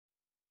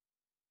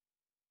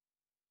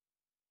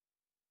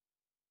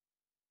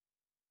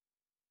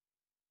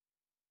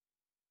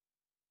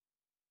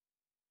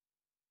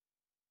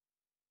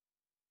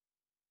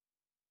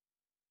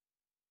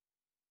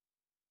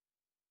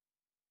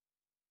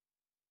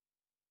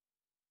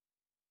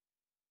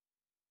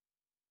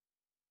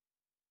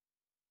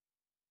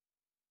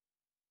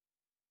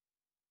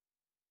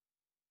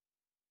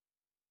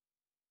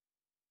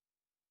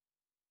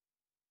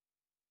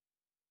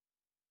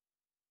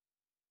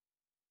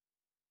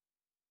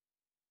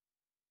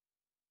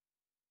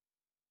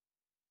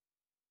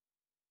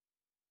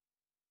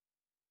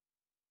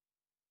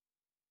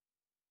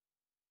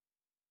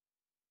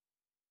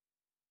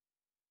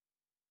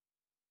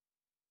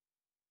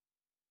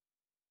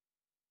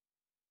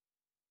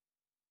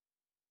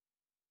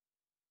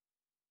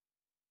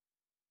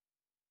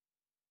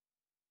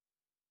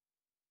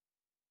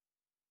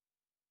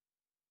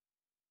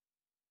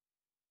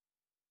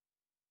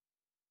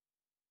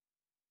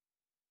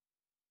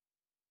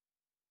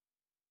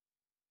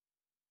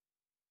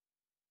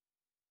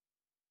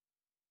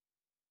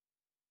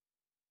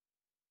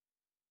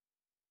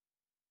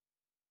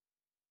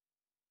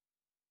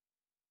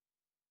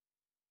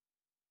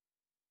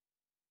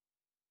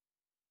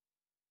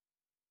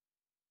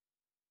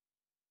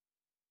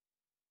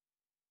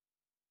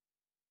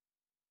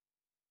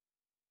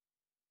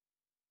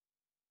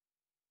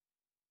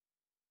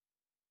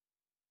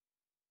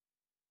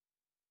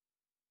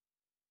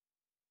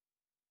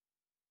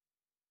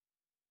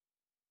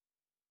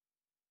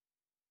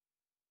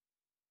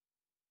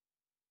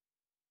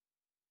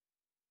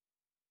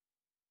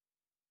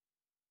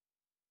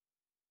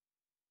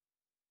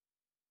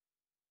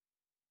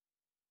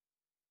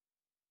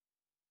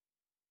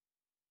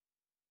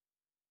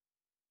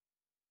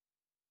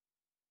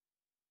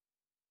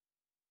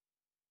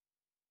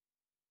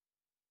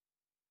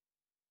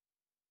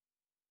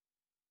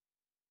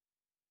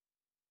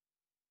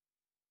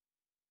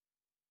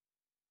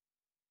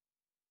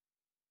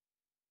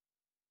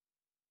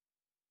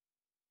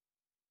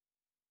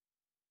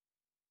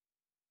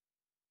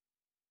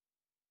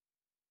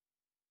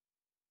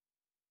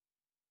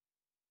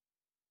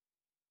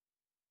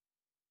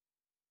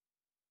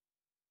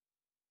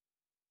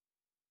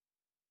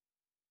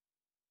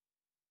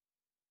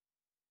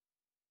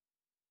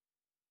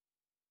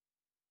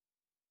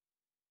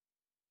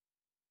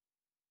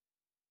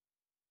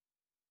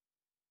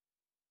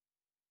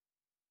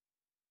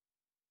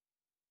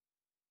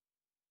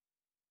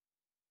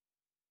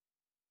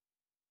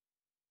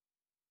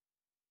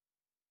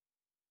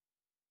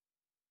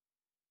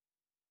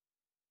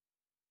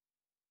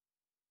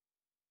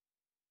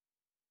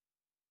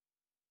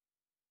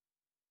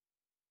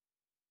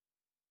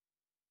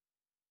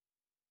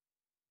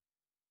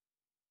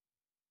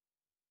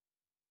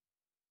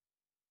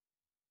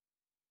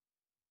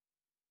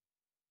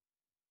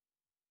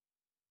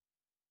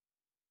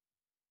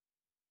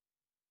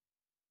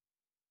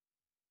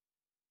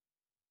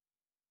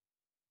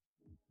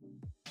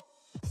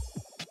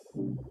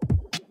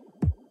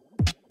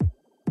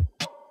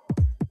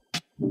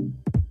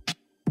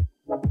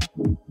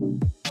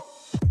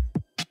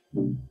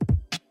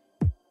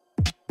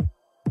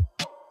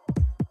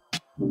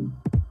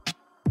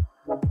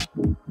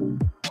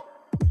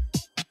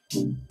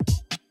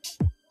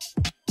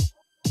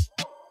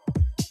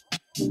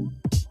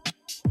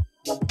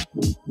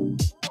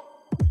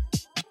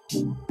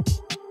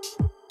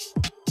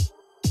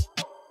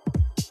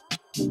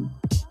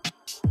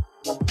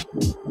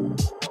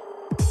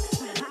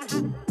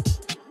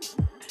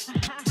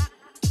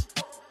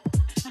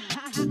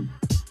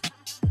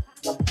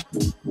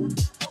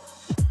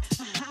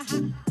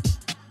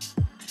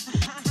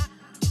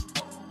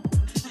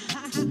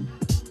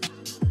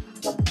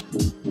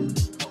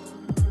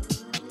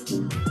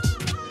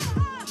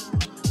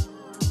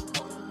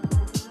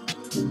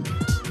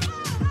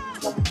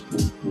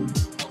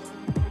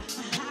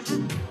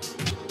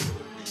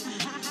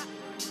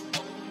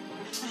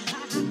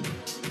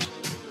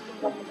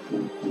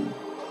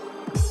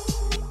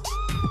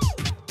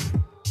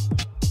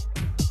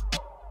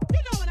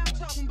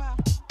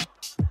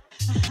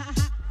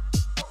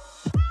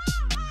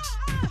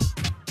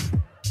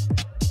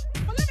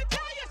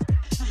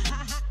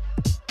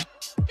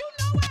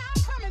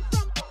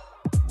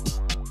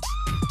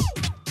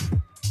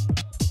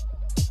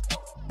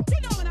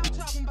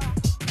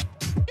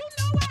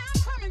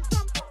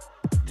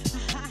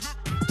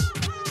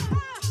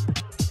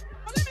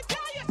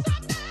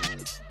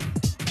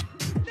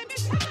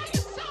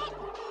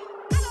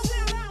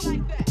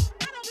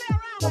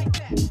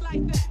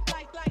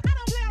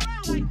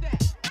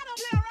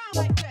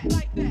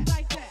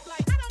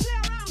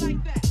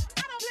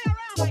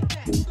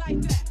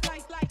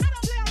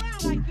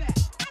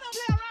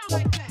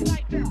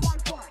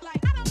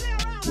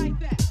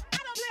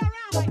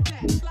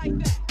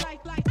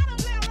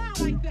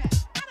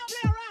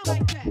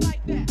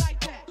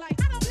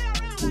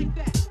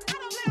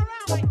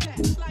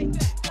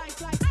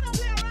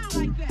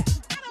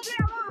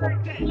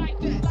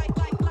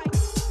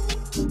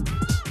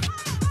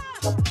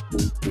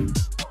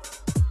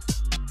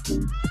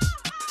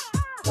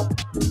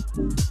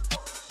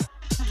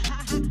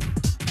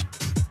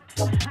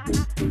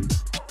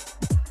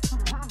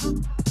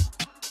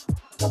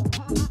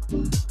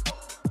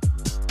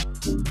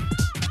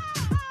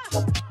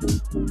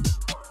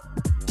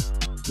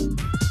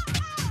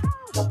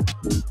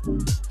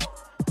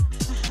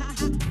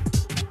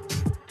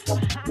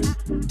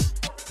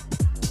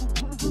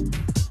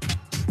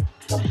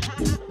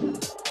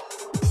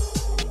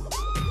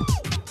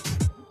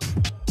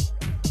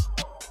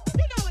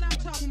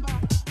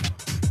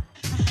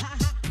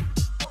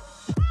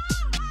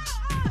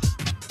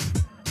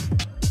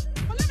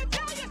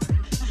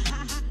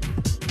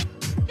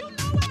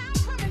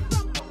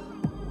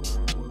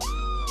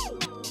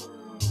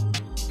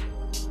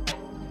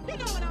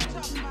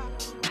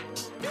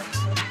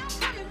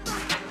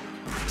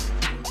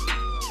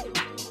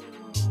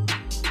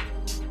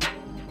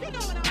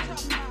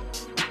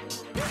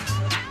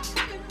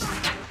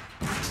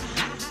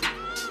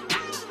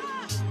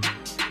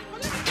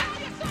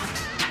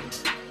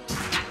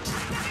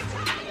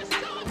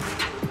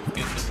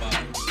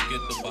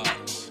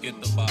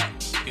Get the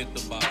box,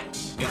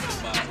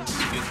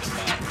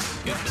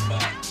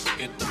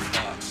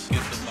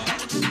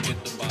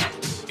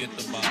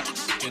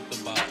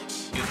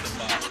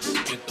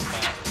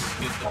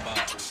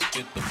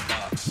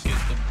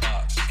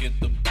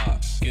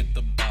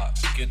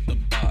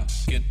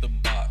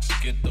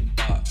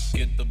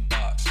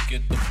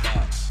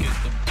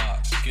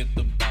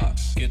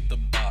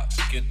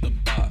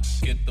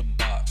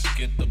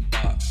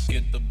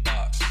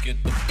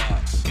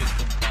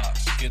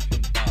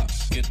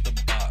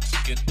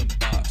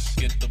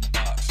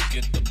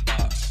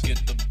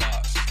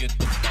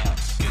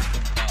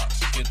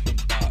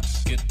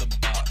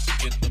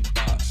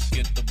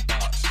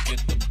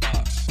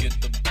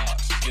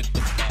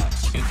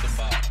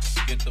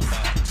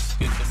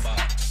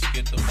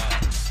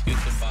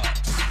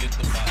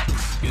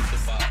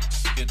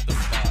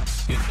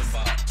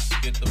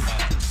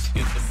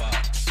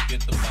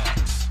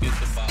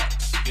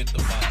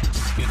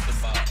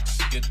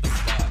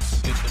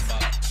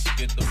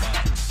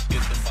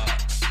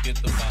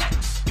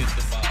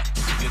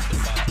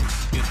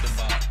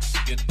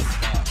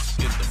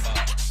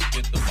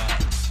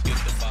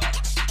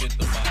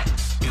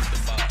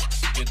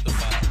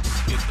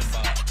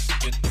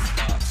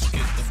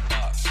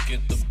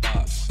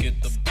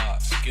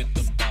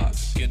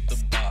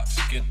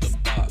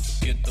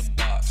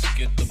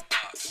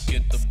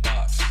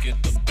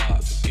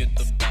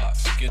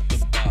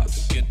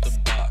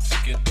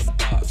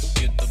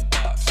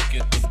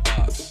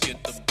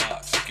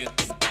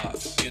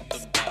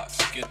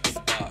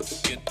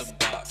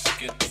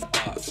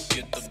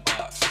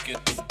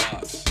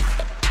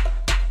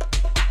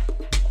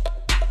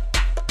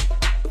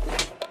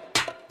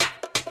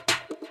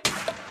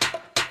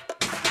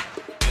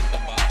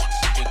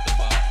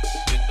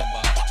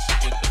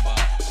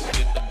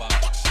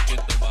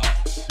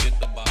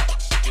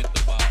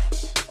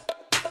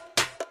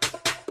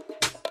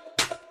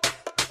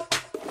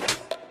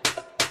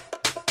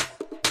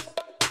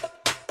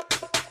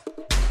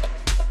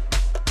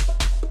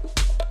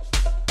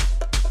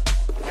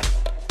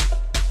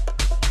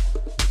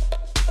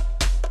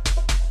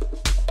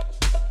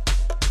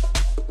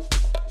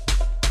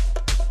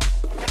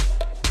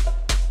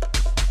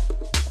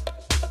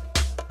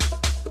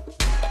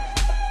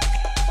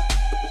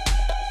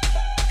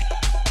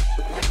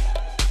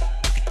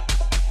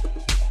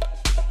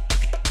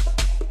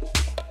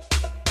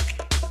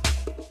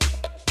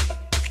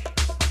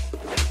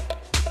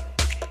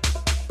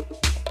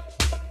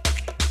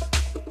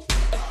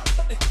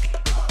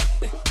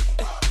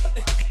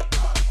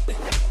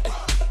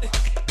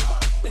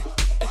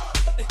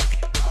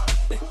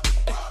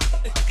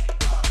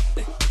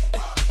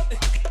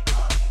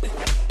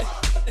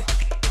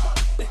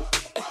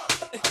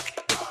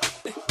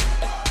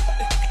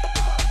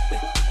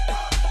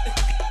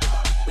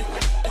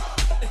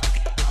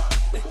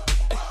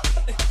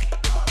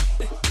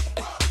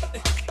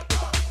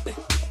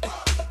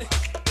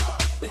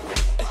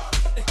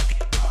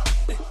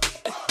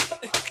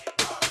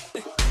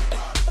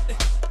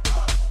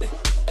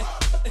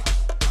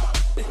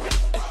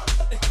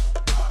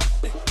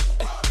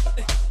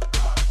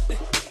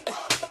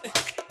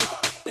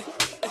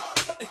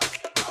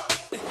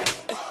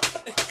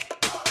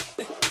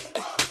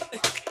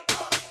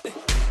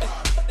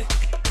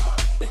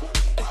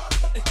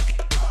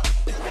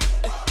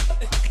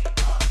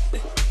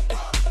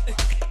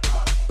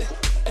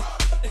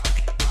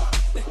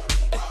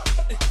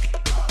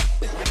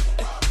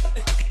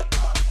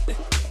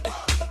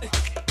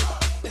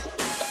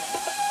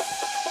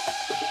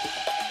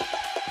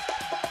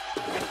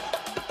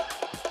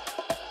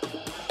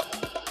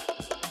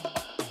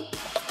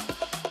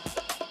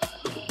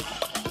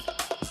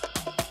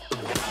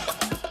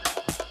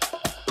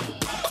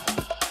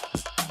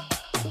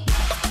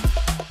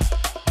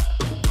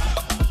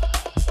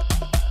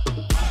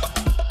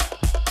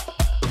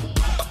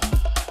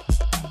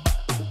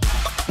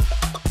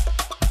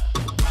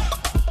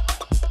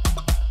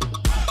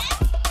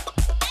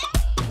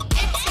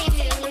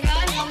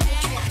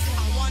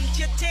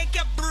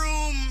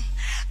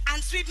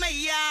 sweep my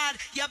yard.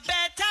 You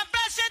better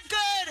brush it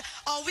good,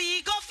 or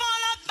we go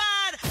fall out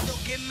bad.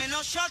 Don't give me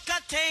no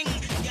shortcut thing.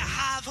 You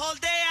have all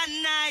day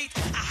and night.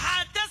 I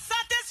had to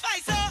satisfy,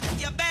 so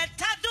you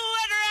better do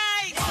it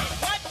right.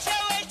 What you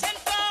waiting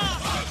for?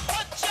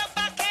 Put your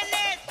back in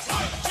it.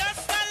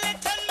 Just a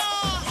little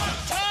more.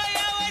 Throw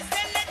your waist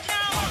in it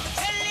now.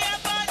 Tell your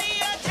body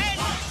you're 10.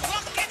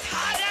 Work it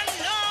hard and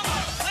long.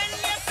 When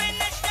you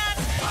finish that,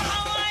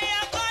 how are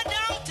you go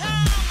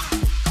downtown?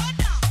 Go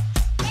down,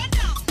 go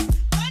down,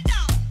 go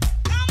down.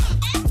 Come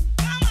on.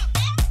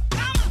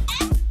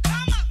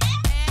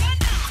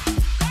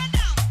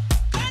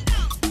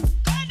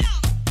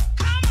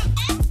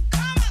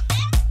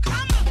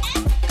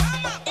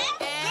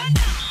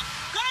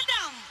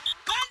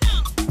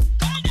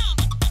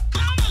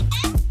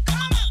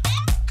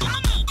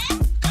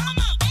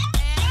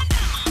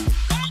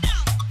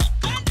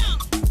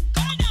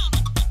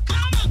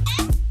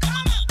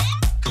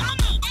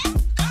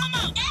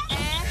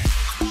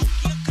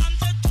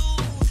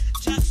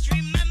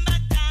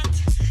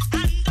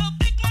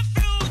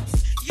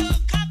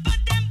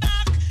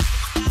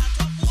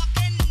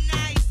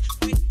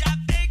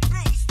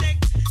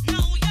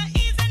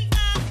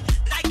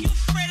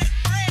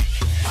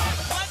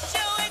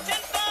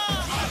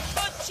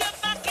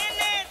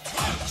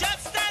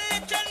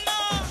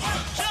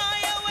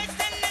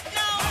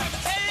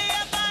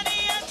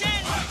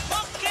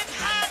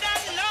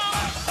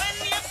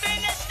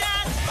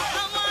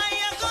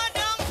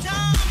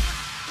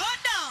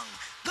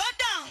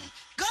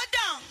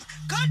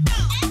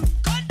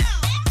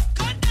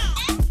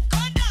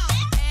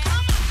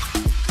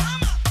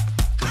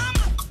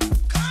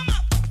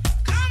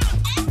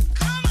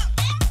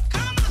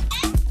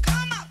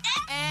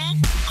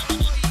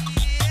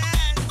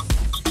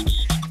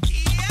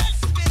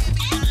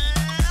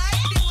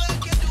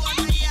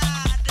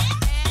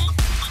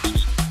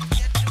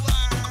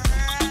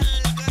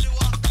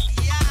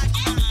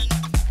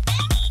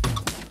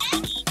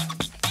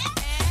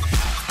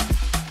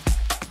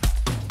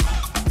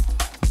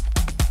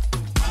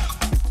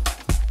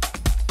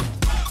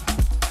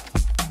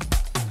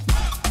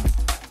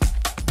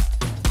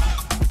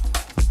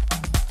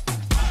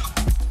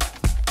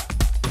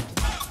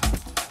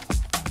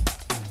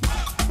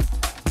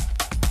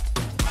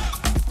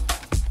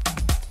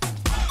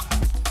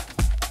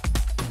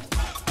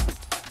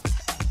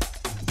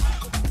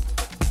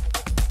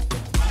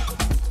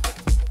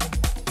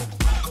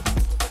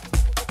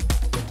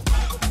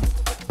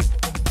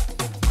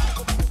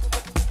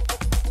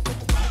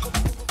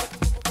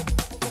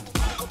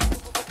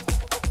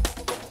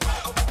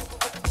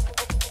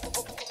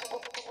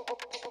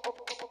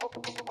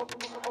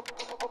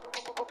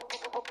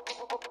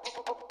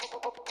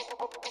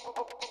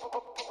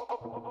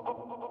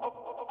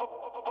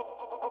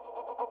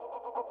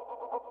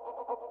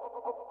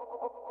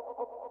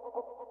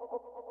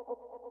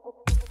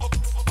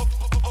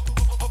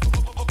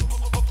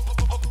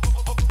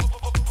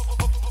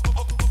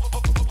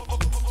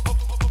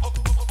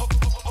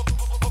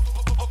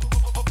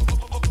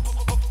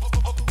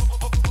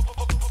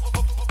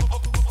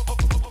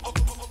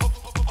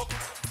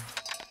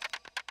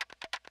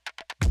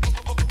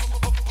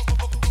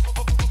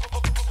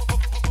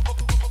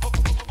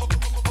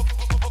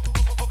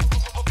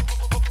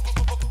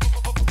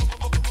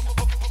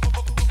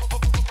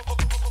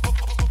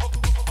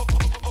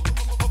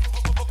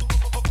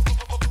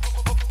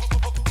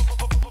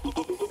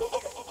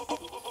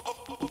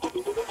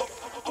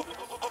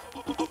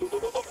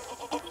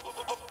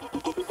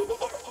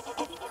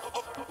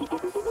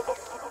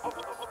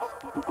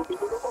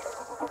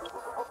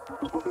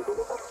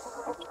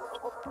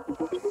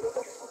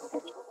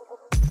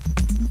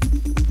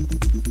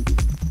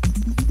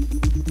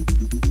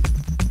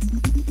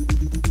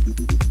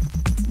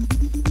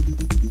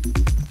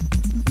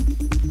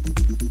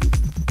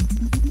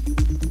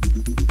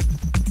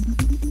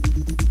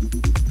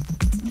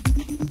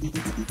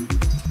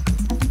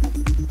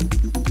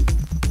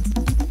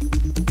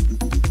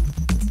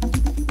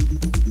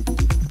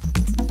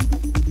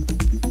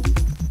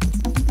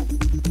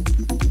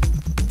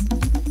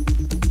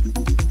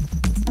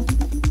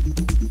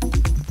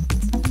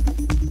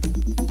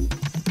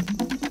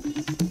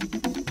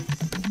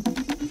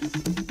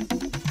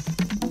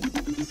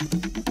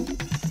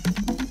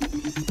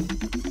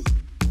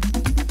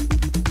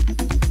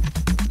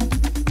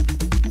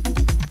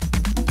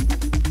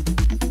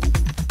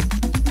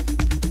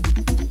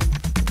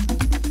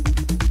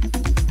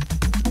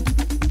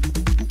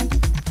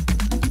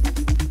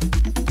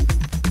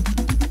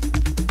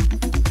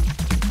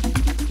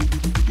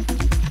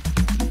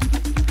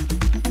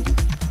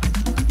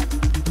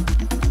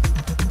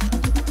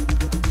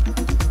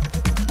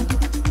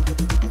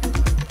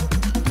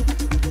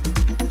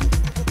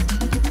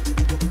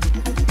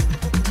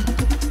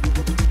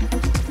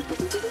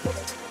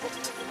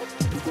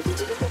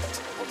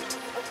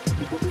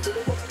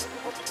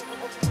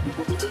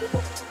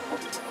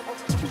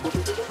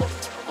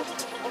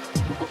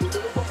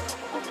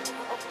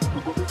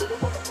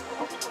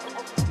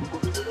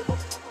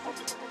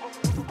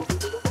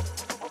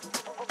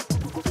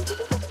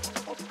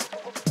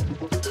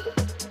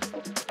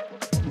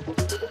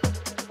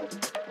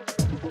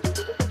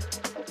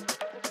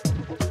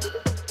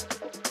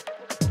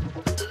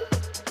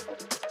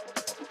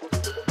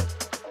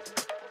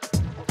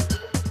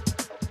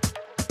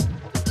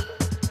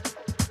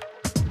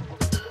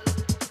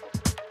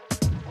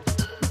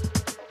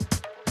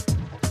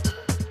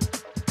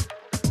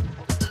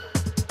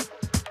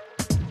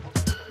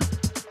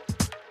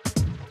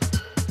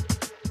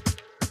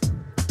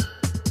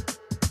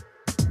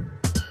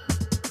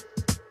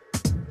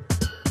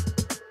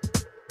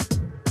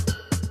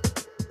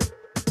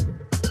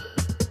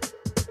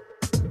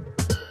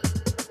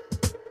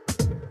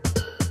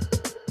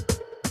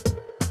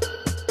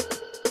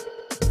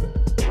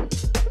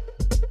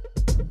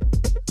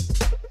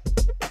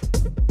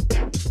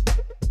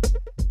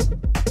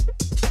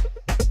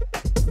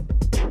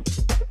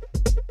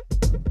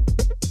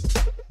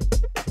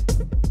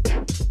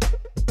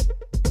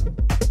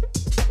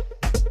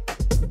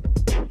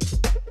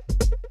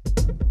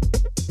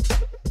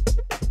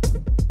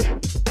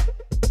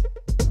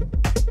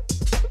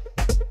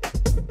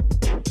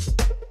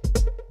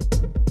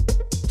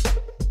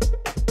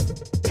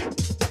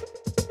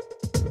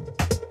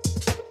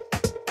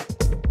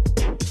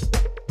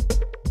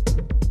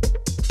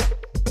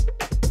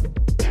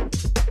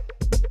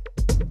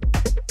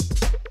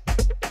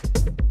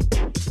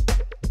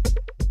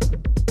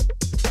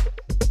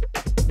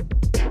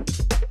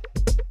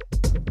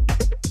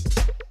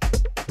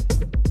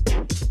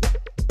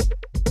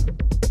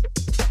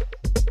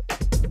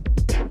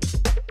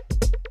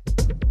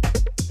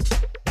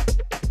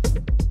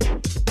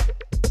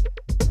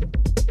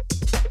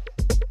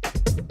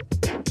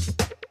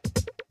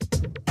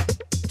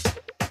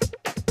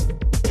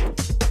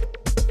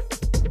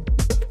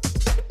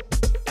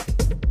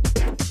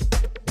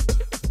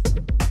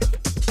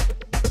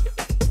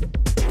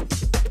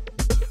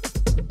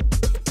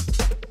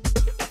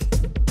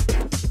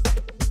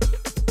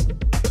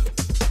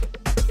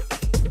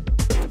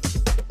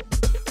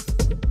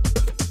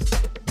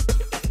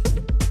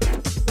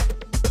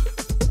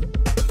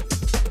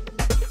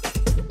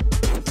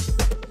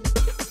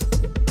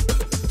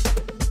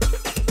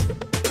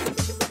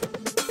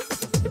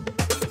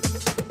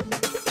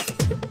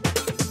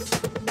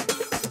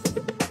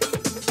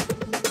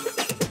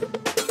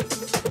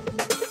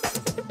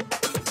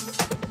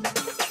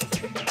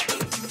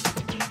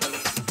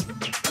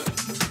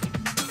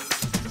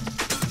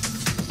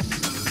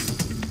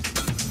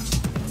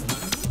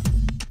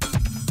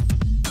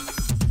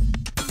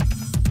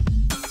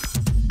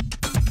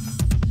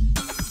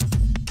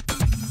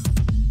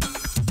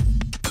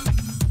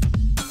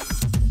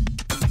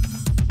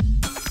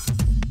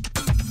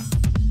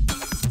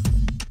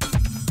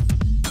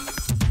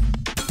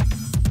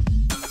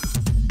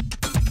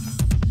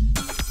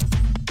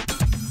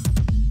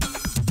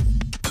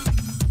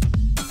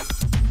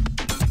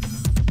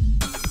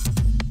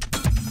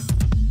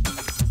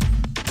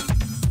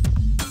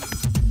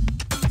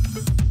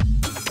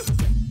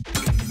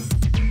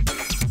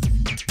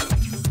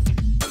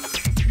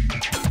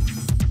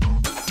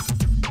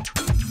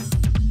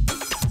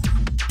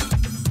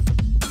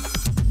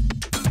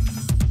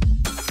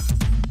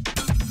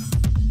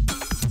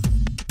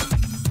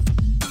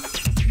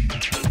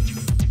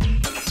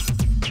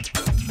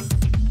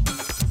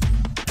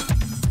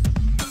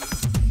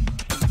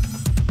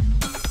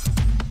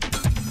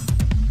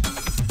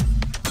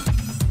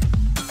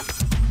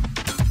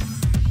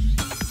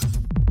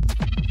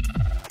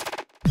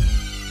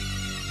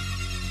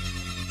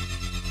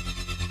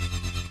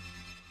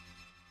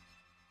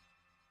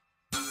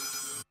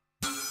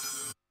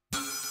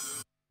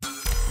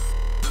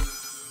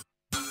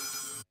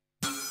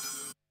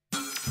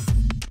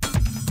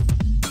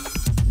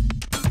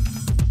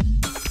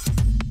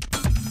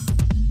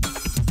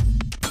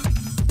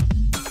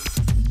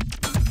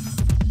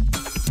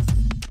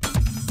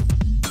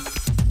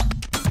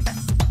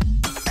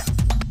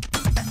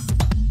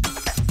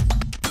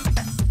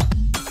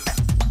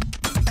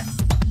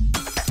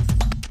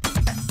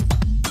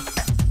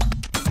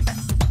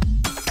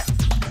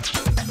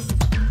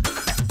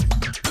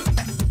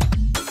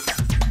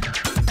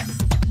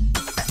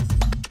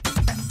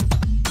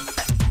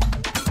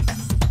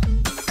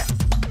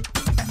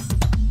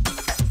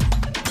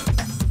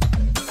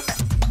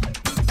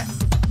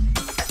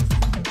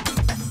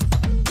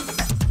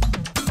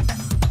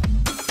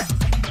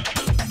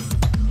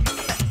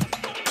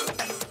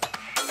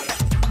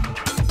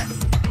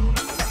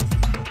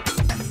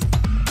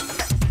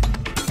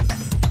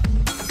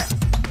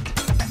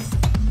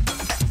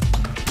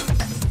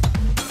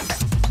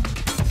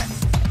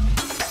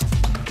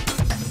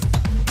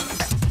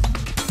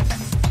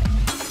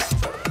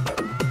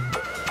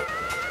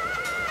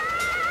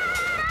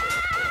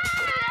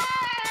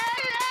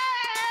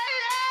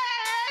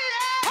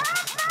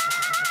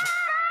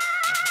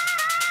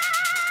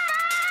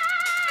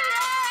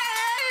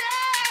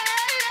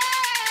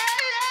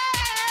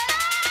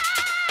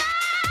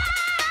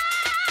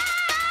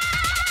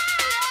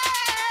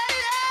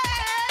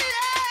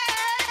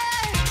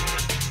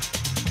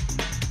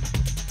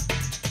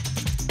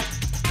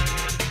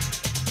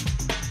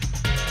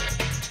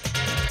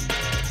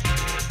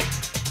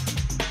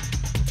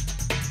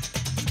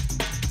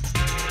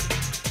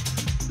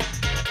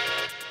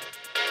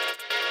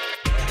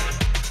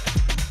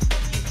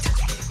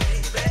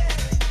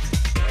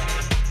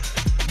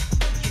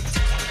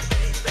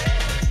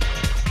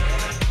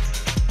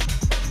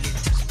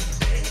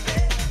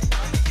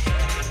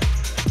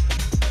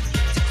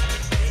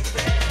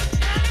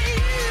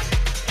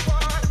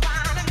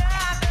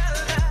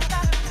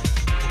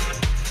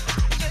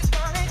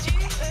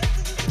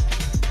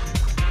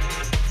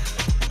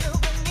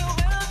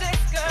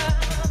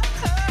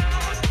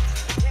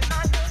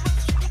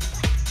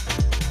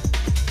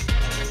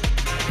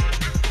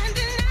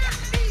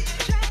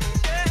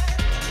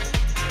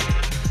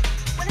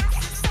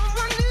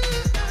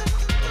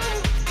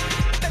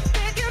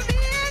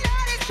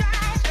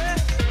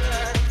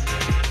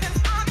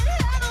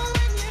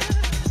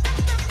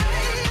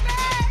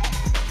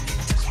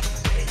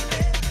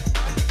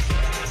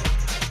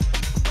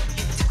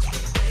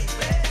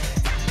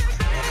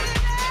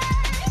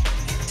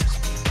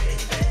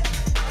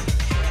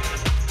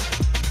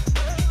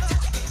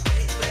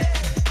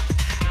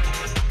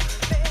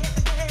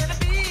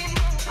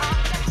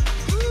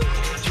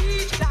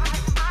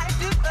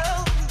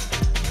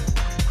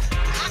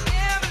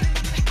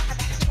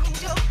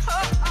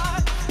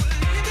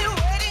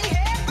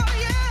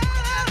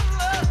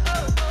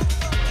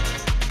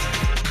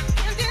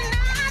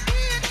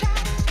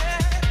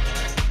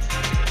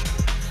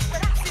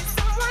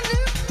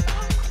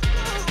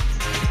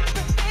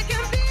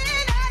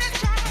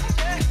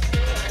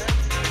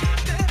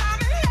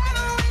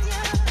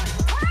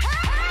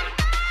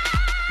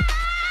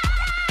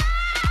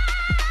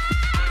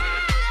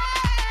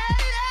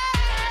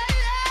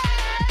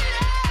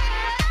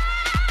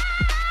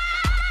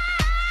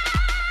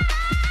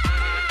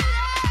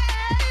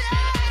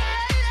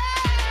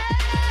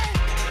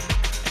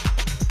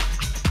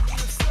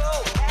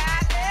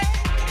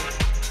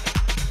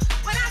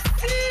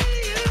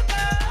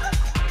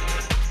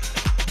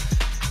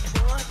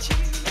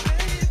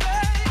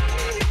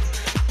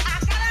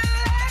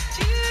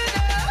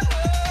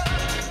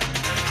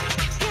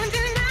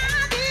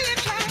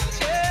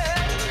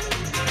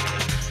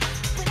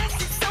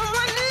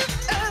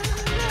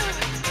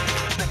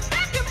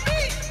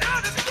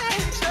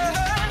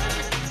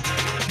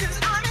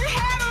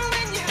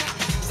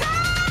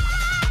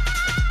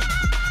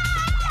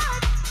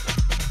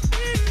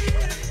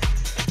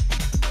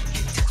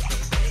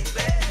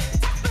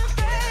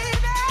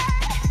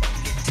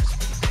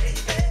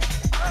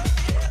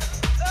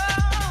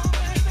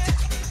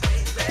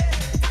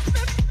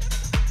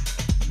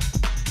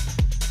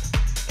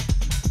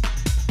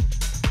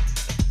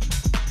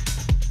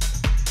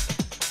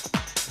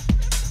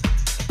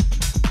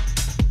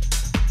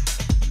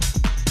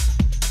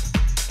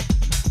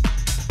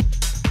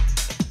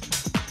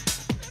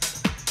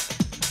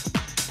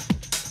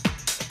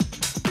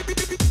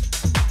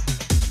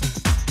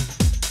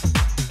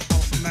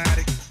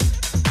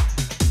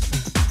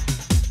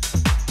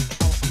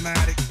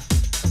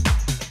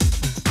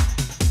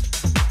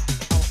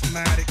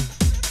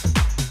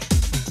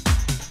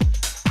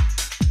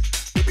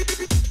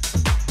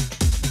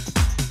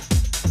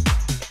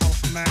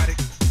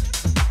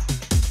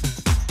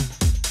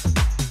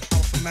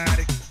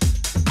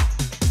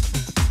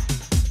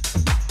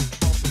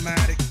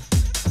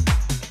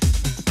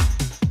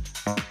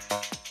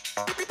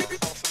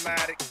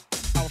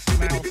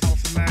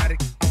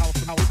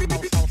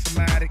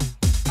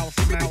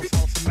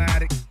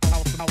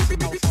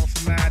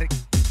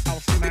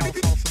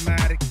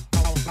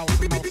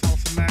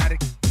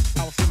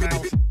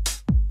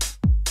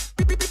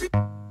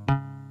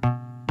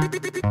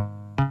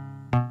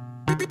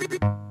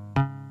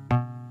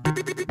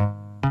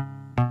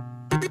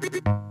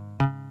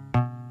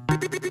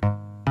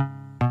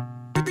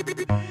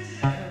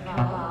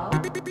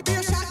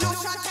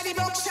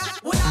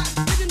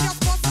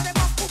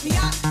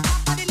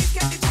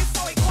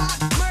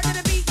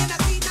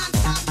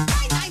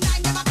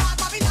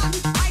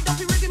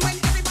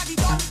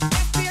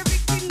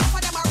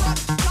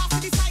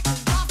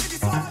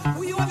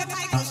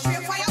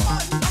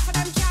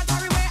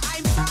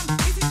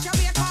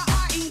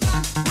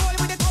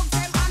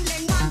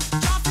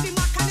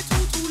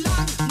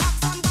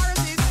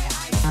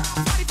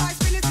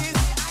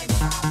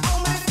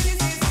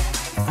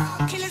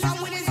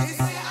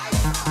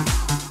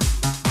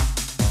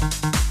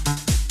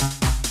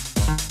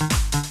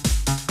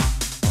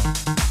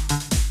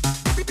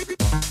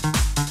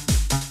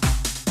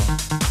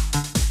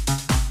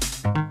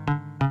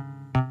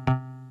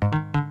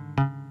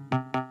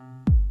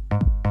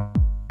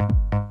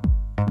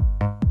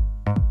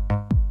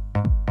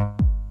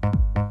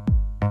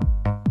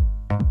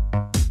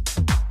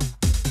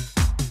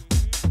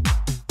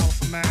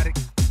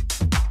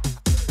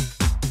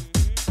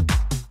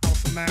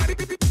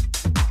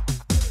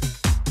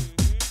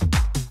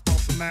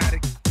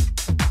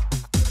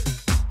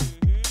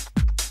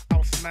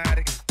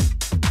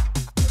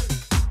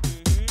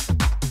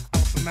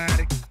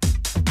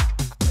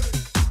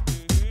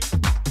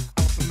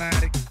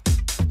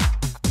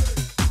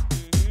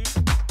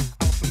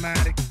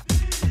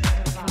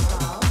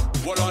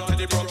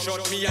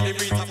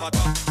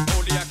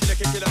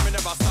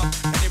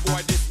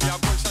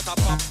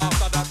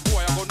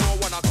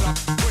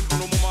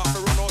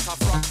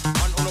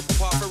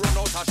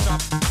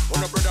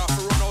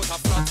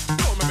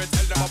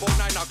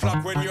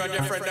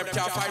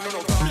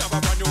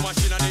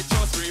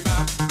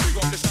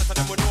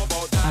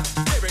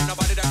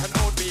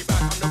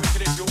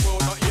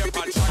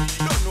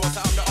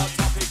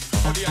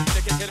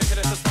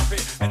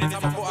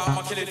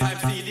 Anytime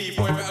CD,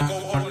 boy, better go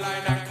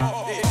online and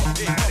copy.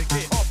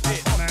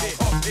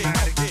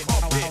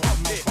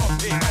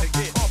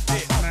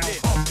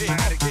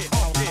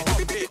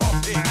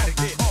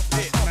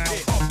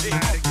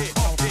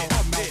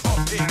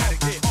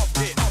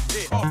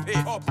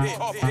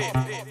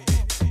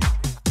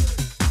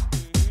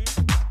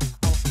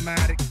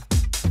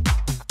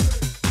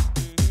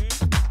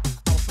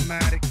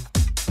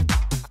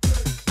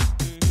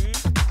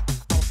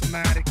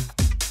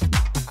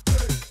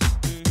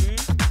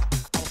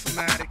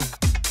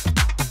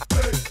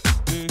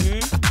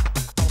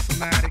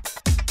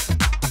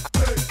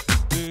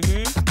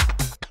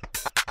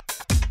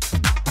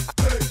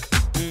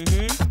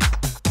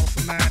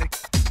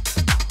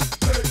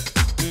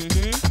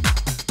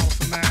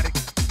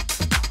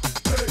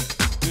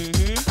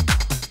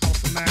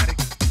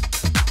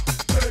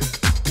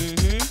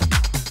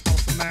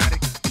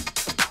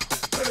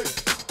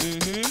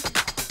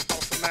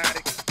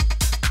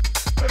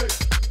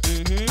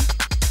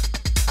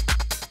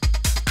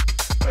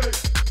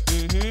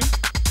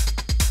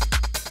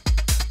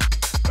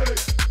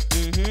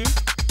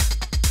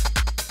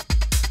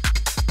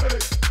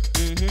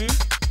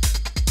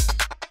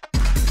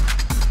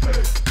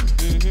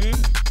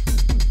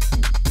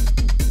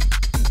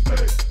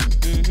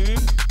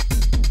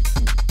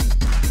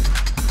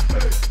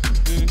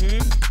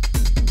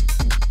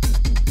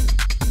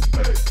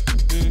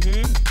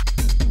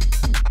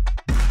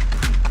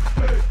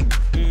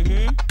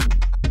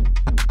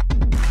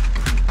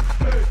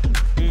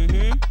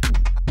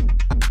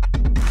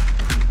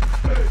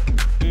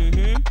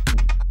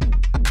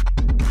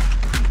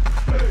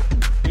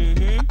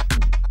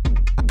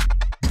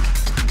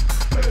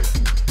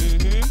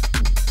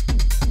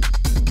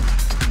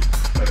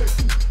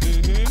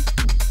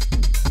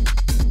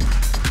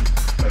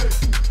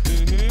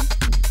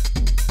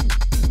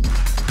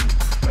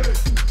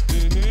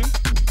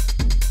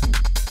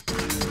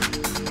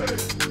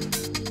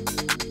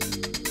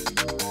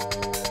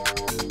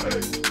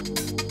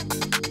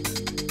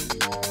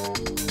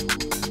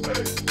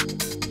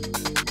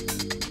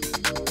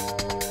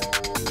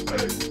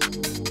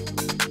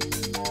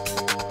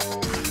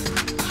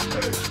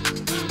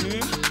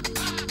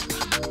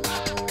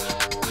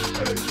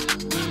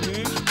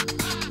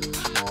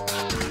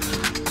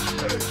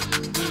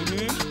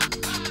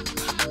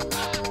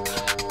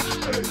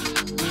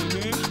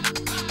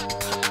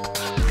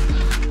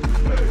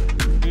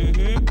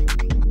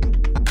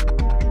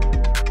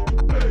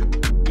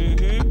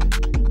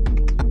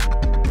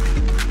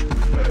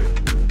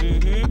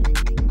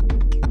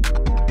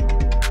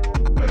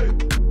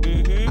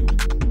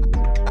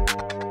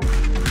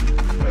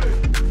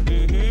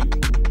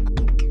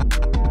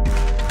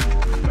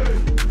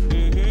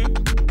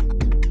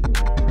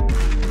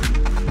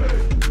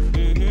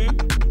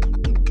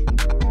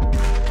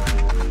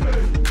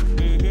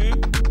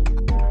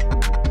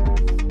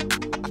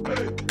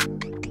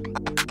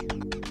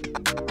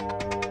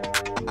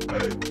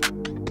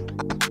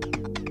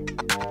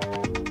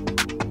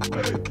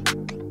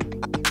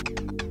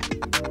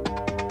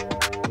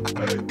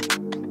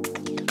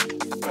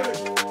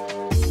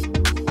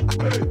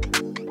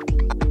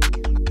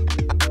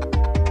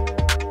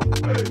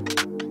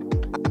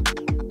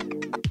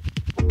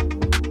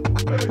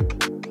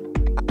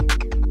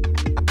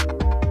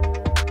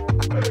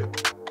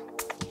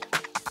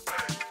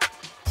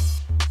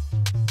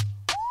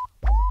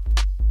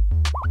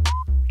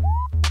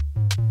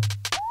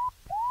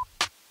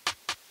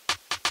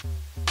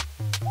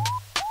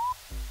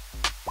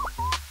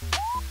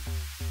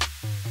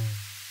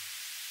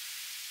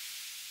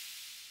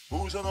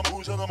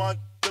 booze on the mic,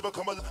 they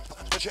become a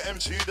special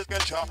MC that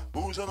get shot.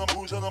 Booze on the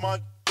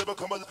mic, they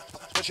become a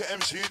special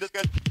MC that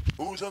get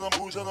booze on the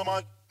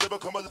mic, they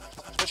become a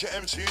special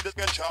MC that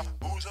get shot.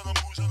 Booze on the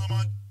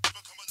mic, they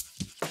become a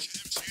special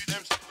MC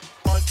that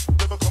mic,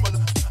 they become a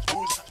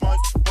booze mic,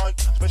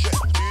 special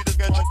MC that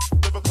get shot.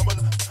 They become a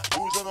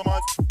booze on the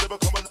mic, they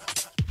become a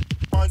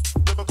mic,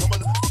 they become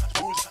a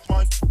booze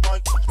mic,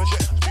 special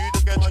MC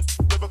that get shot.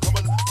 They become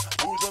a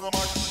booze on the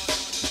mic.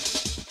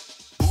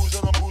 Booze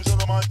on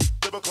the mic,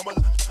 they become a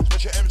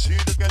special MC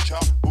that get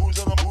shot. Booze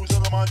on the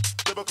mic,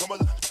 they become a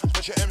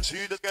special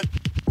MC that get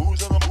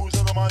booze on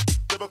the mic,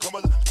 they become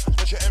a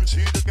special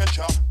MC that get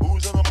shot.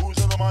 Booze on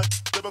the mic,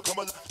 they become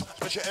a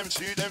special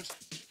MC them.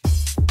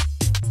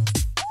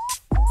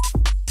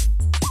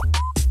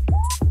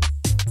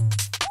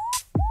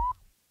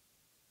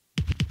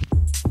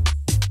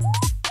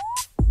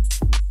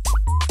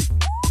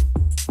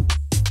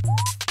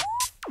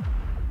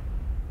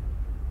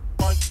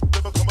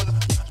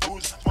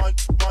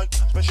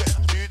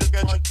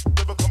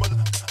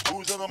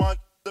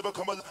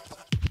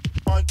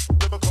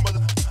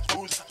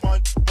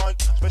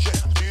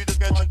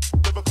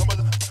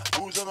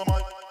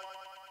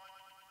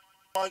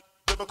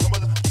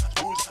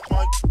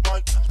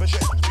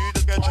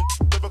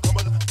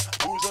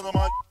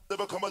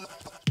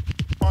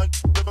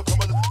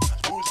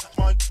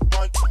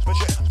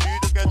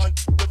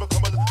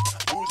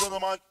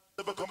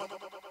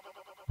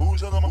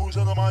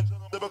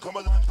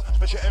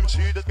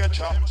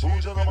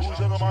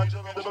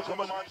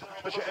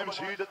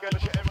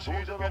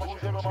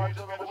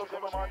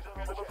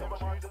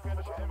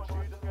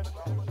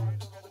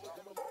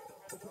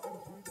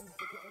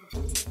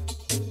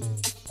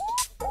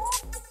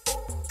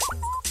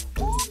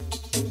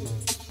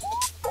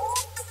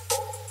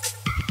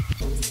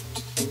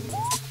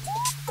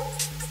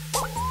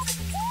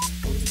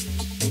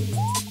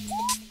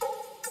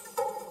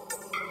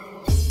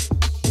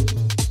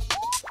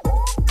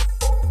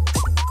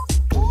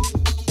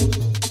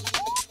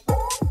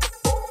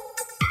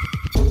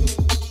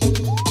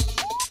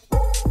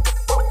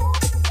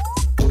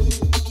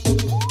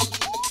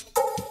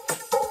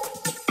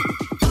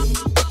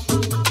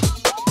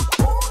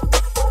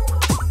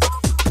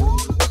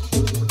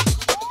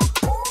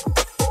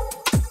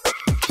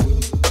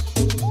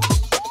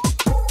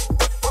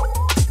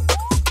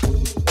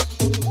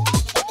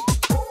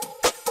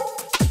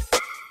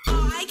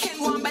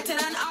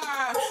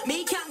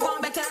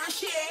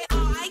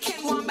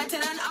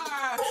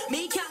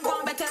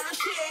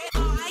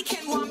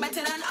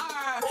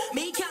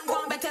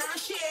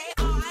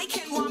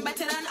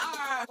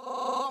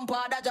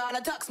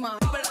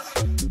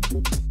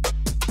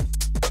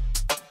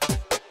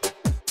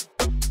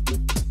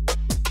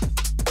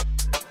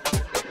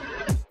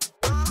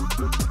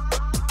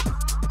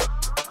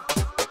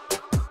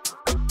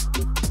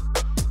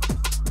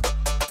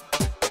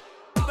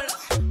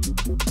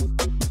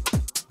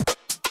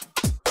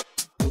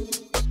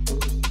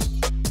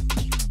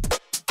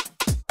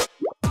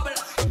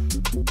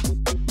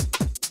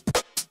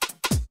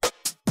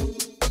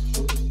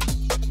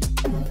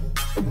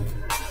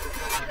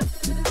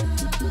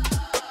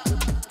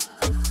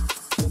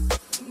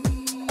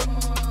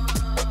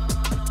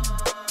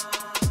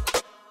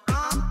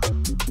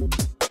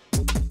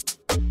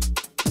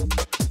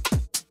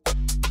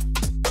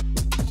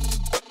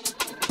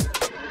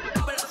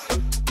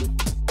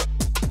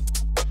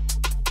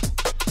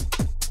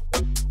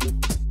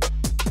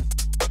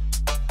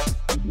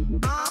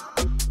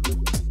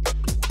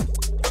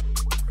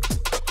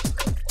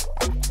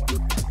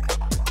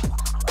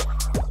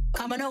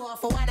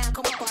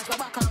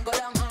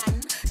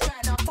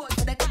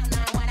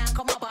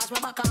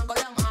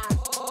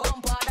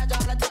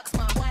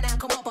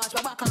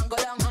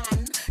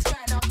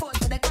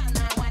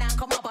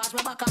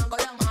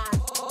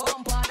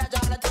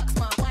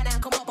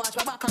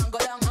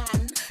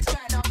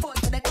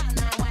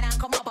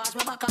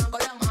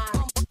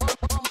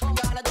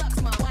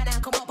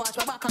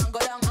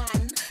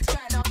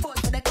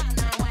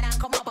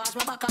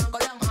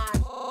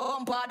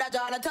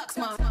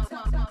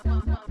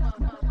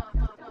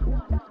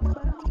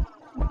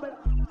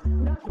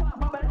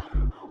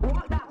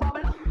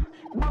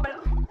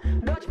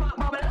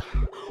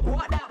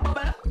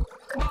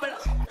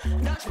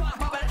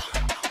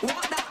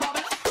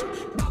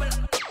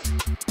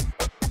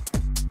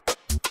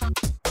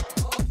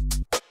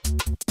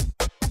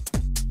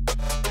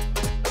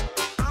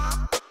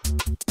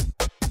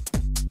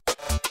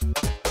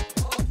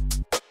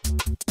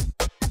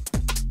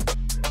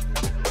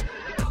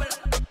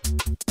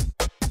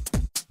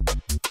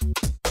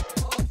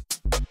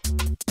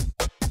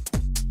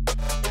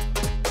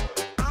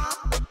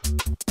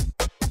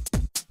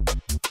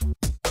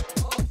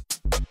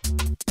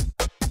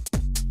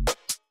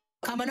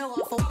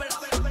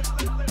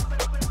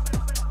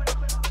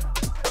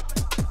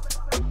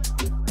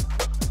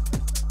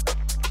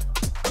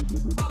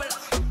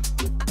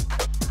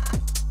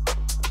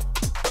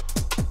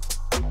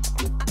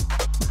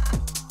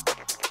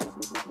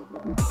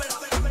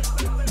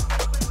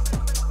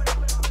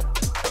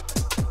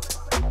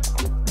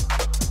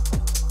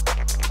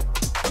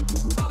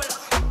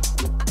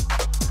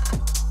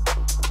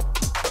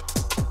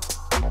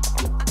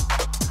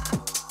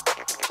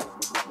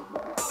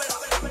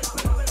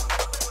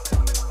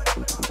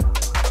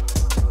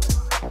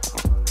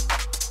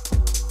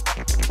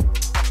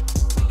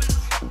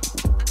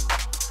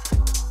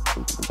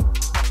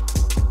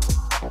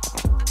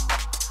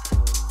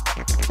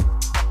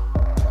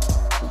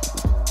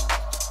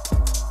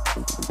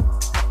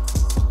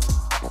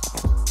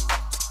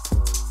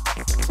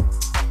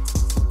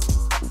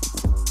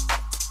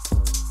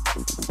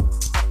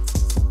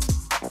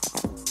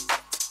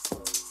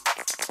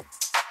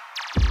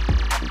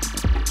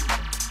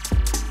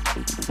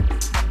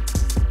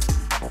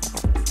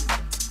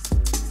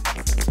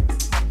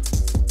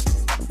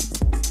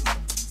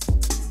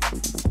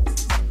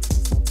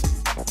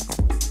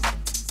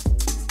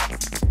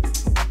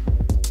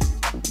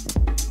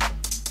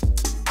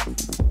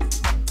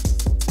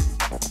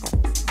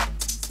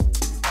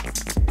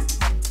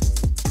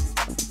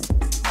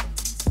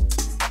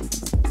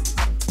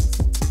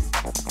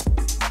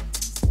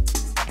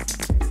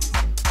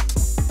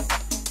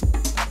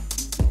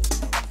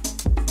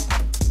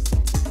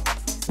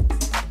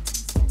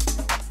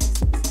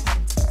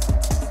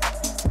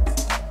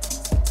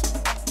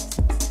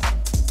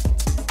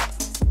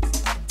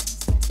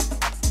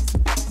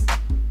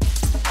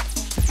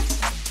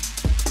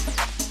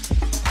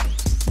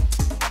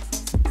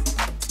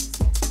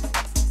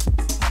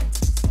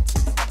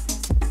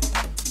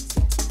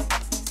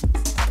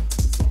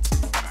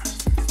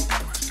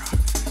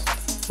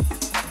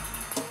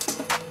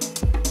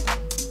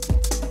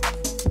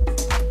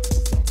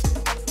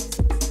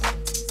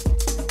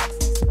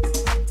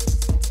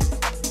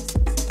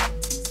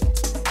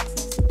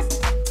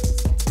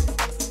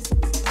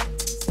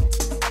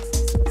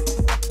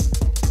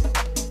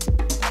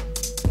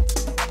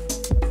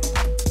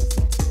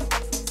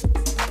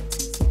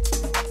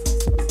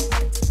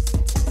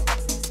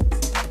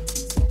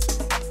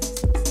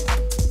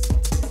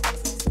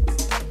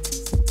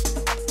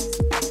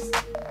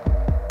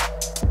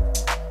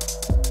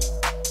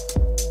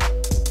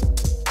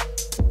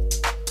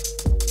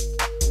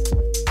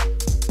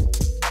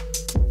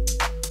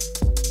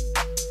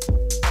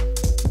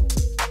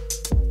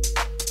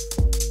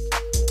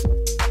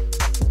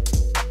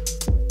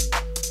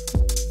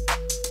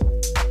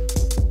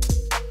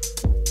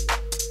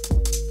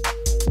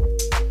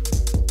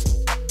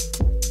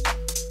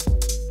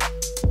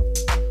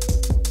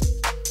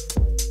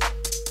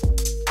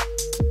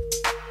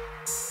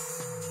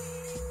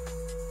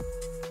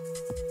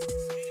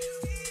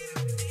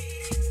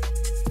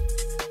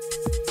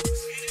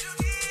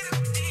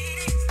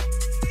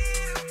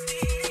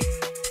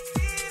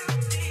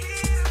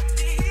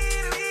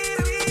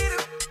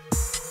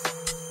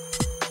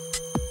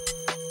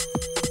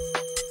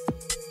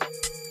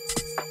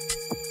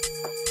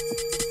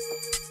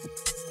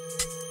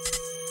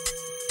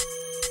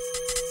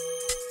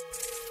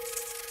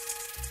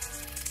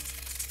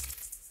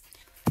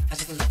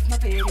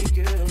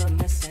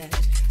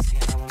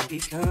 be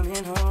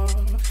coming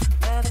home,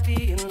 I'd rather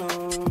be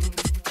alone.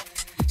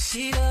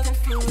 She doesn't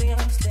fully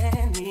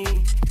understand me,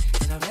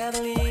 but I'd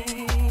rather leave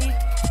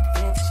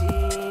than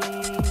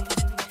cheat.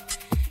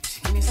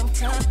 She give me some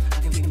time, I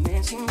can be the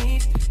man she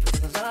needs, but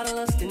there's a lot of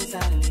lust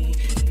inside of me.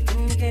 We've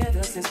been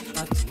together since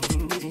our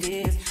teenage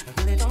years.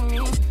 I really don't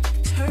mean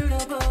to hurt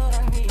her, but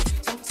I need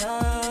some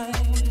time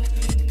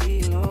to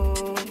be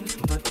alone.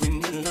 But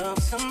when you love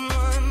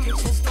someone, you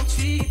just don't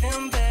treat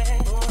them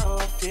bad. Oh,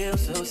 I feel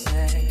so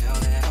sad now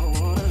that I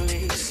wanna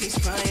leave. She's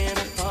crying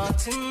apart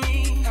to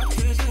me. How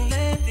could you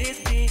let this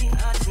be?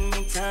 I just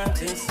need time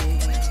to see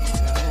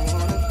where I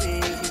wanna be.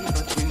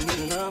 But when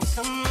you love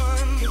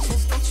someone, you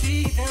just don't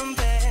treat them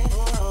bad.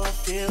 Oh, I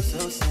feel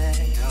so sad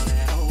now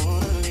that I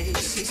wanna leave.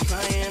 She's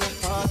crying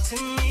apart to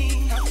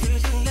me. How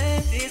could you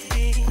let this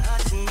be? I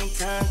just need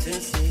time to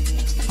see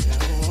where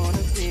I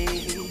wanna be,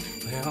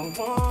 where I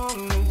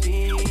wanna be.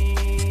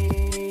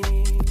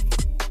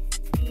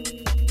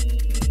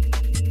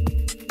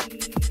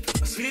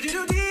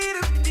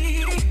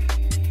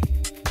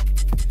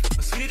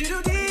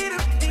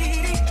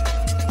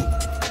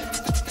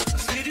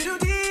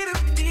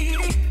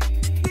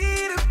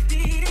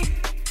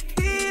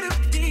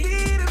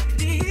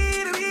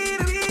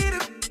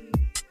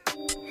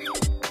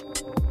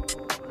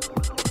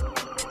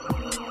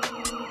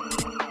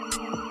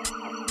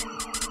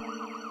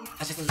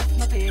 I just left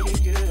my baby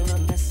girl a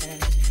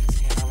message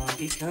saying I won't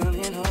be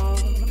coming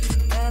home,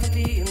 I'd rather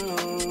be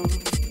alone.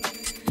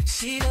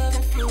 She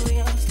doesn't fully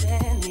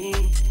understand me,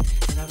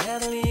 but I'd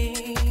rather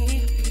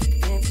leave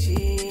than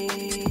cheat.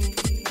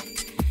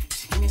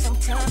 She give me some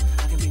time,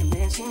 I can be the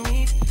man she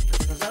needs, but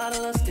there's a lot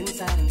of lust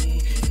inside of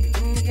me. We've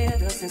been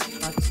together since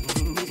our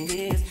teenage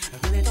years.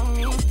 I really don't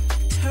mean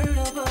to hurt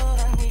her, but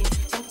I need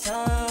some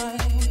time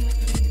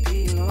to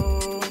be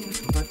alone.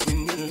 But when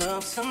you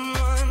love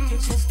someone, you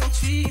just don't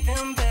treat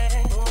them bad.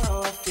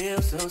 Oh, I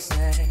feel so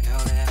sad now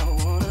that I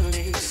wanna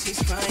leave.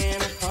 She's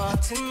crying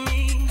apart to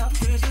me. How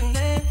could you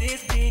let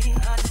this be?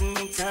 I just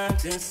need time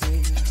to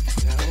see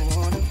where I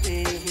wanna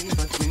be.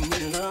 But when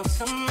you love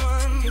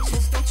someone, you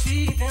just don't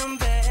treat them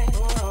bad.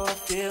 Oh, I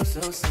feel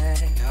so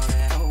sad now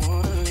that I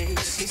wanna leave.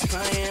 She's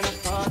crying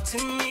apart to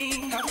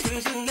me. How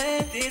could you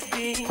let this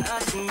be? I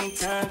just need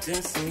time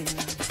to see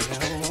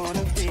where I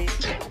wanna be,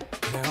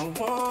 where I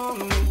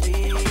wanna be.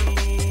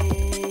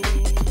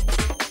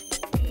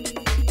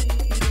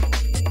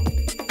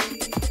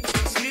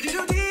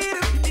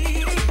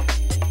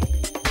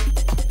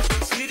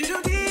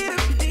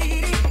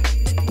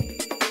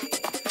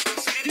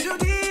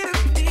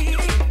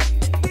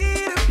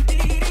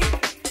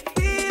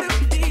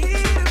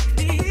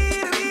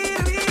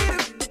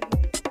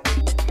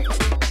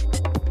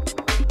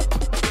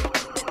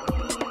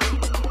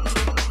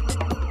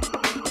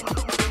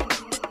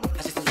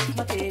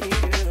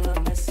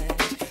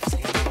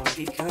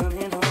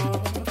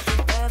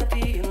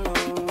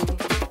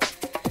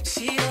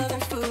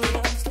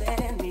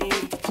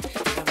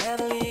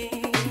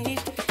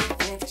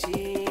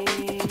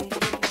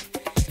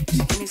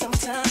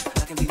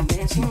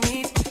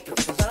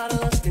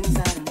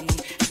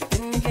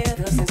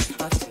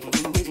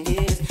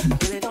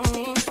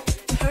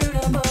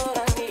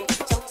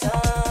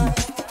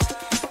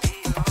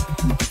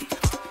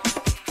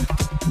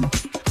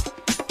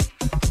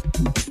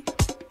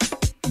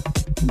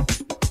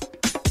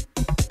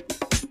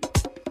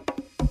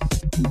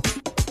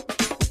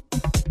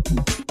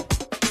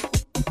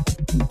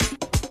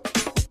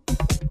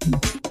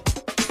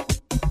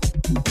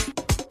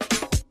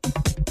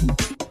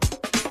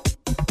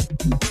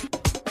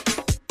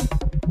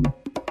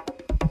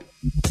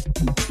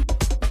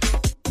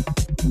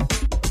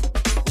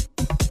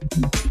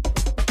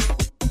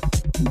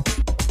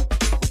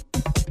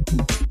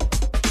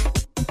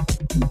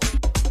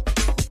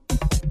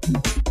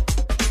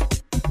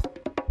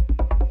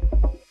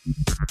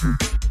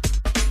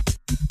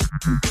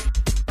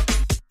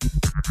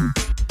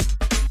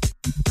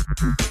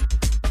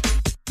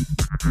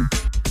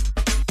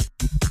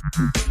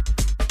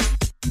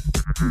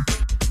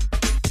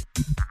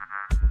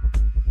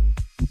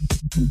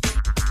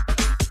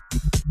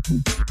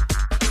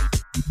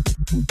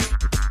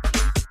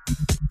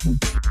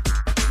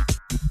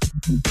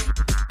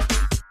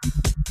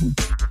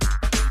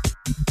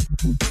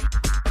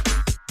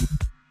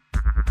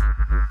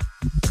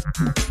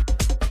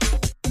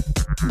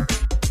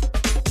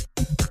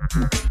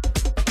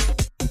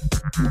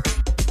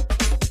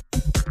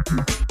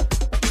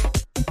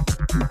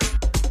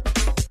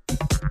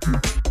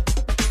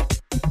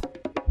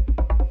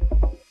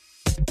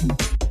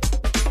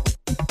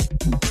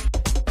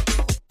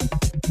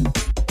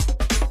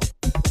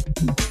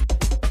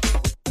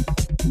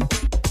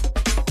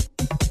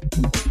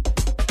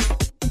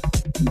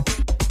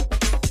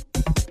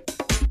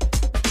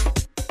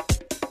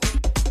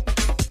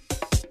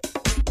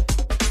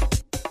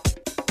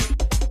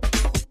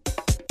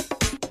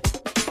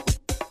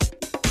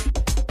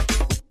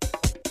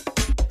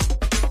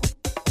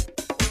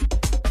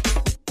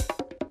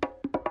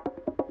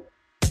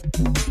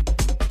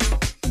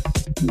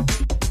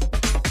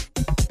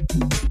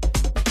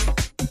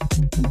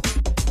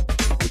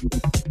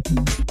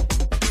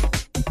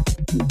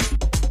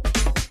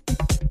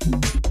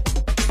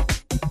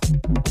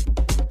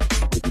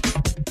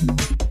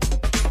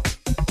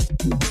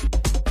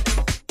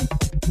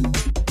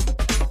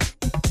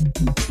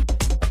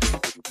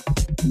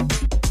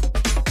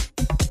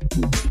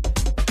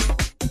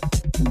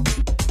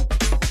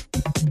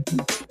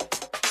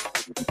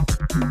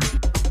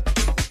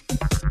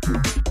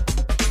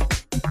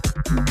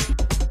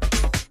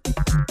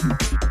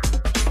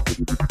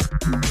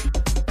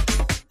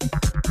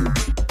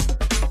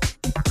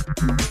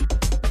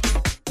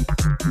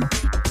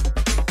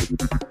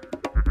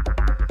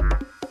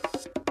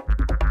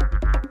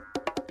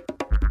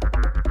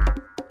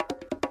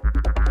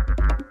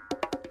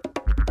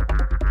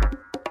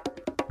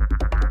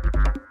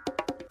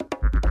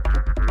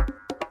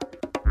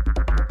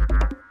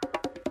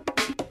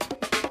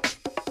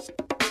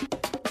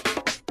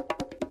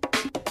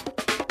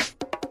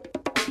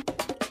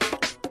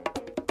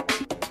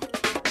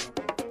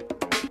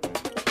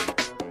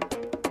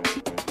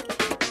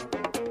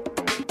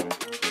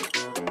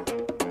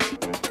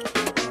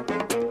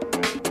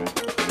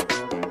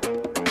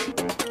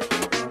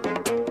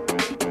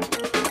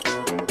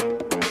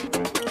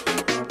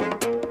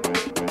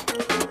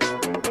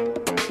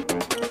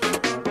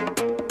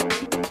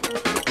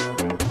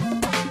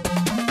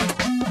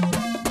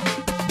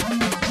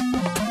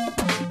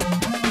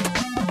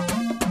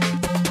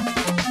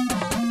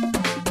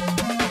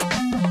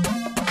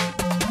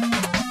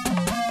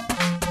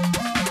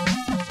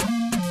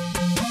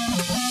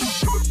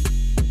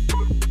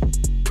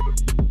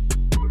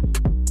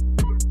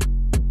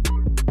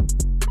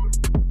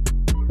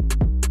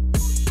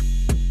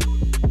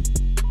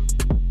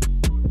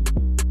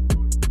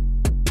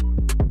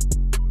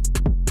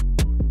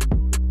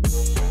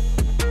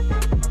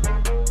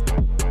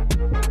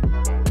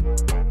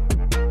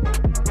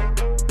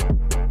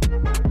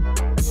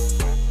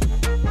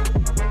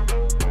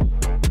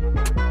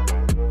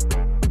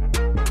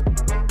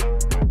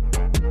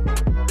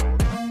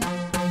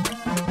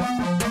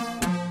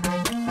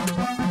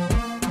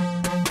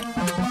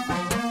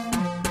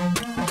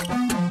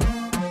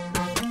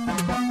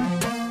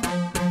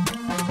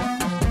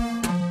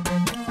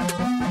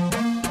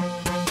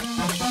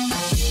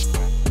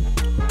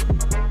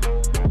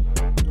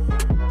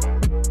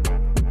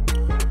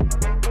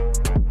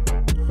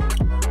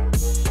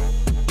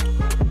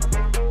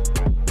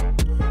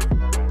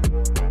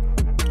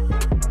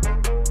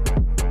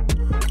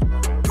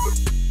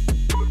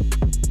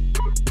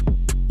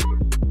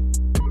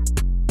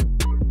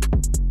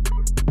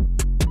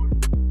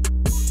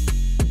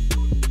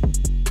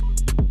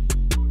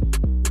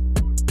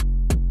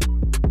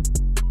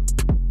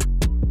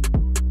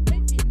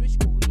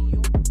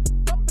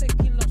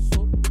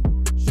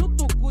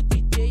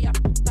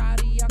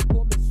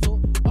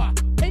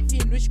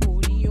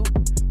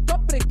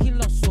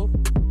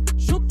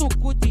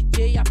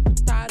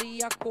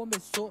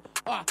 começou,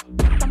 ó.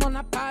 Bota a mão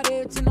na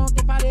parede, se não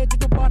tem parede,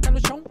 tu bota no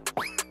chão.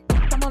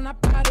 Bota a mão na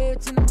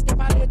parede, se não tem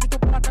parede, tu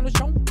bota no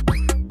chão.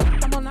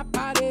 Bota a mão na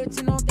parede,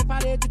 se não tem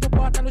parede, tu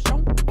bota no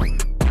chão.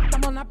 Bota a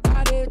mão na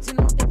parede, se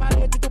não tem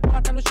parede, tu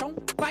bota no chão.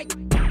 Vai,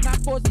 na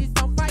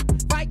posição, vai,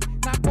 vai,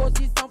 na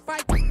posição, vai,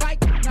 vai,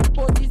 na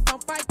posição,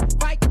 vai,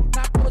 vai,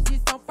 na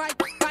posição, vai,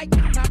 vai,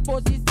 na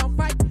posição,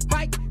 vai,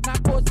 vai, na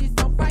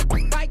posição, vai,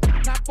 vai,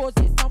 na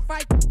posição,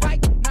 vai, vai,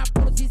 na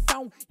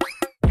posição.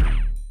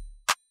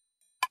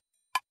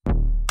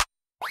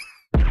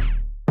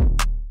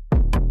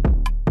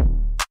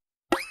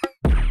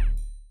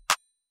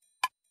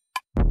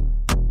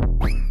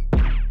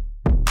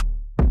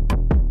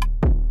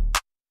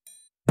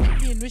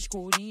 No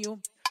escurinho,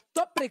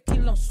 tô preto que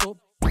lançou.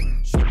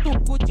 Junto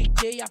com o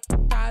DJ, a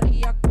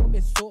putaria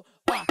começou.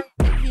 Ó,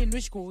 teve no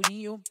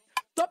escurinho,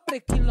 tô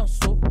preto que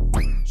lançou.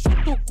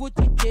 Junto com o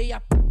DJ,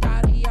 a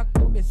putaria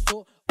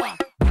começou. Ó,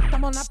 bota a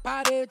mão na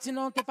parede, se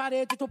não tem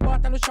parede, tu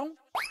bota no chão.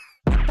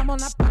 Bota a mão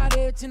na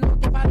parede, se não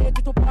tem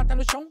parede, tu bota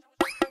no chão.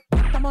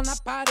 Bota a mão na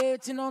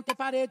parede, se não tem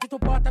parede, tu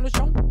bota no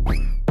chão.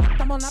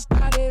 Bota a mão na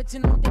parede, se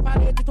não tem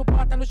parede, tu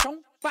bota no chão.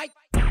 Vai,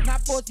 na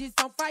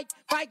posição, vai,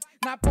 vai,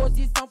 na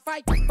posição,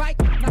 vai, vai,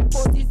 na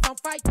posição,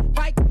 vai,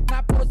 vai,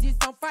 na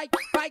posição, vai,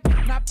 vai,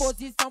 na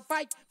posição,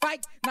 vai, vai,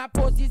 na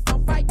posição,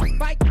 vai,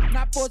 vai,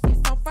 na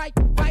posição, vai,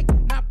 vai,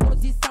 na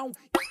posição.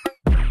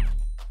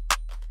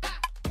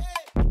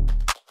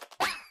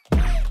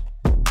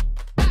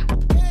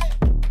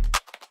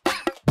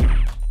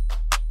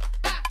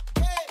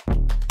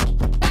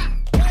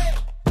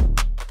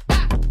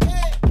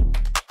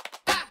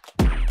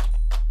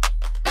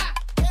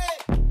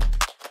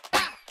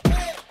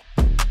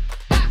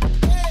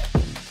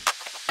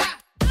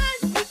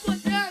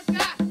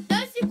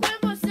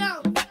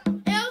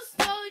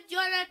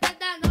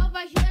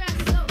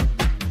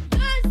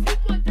 Dança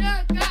com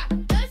tranca,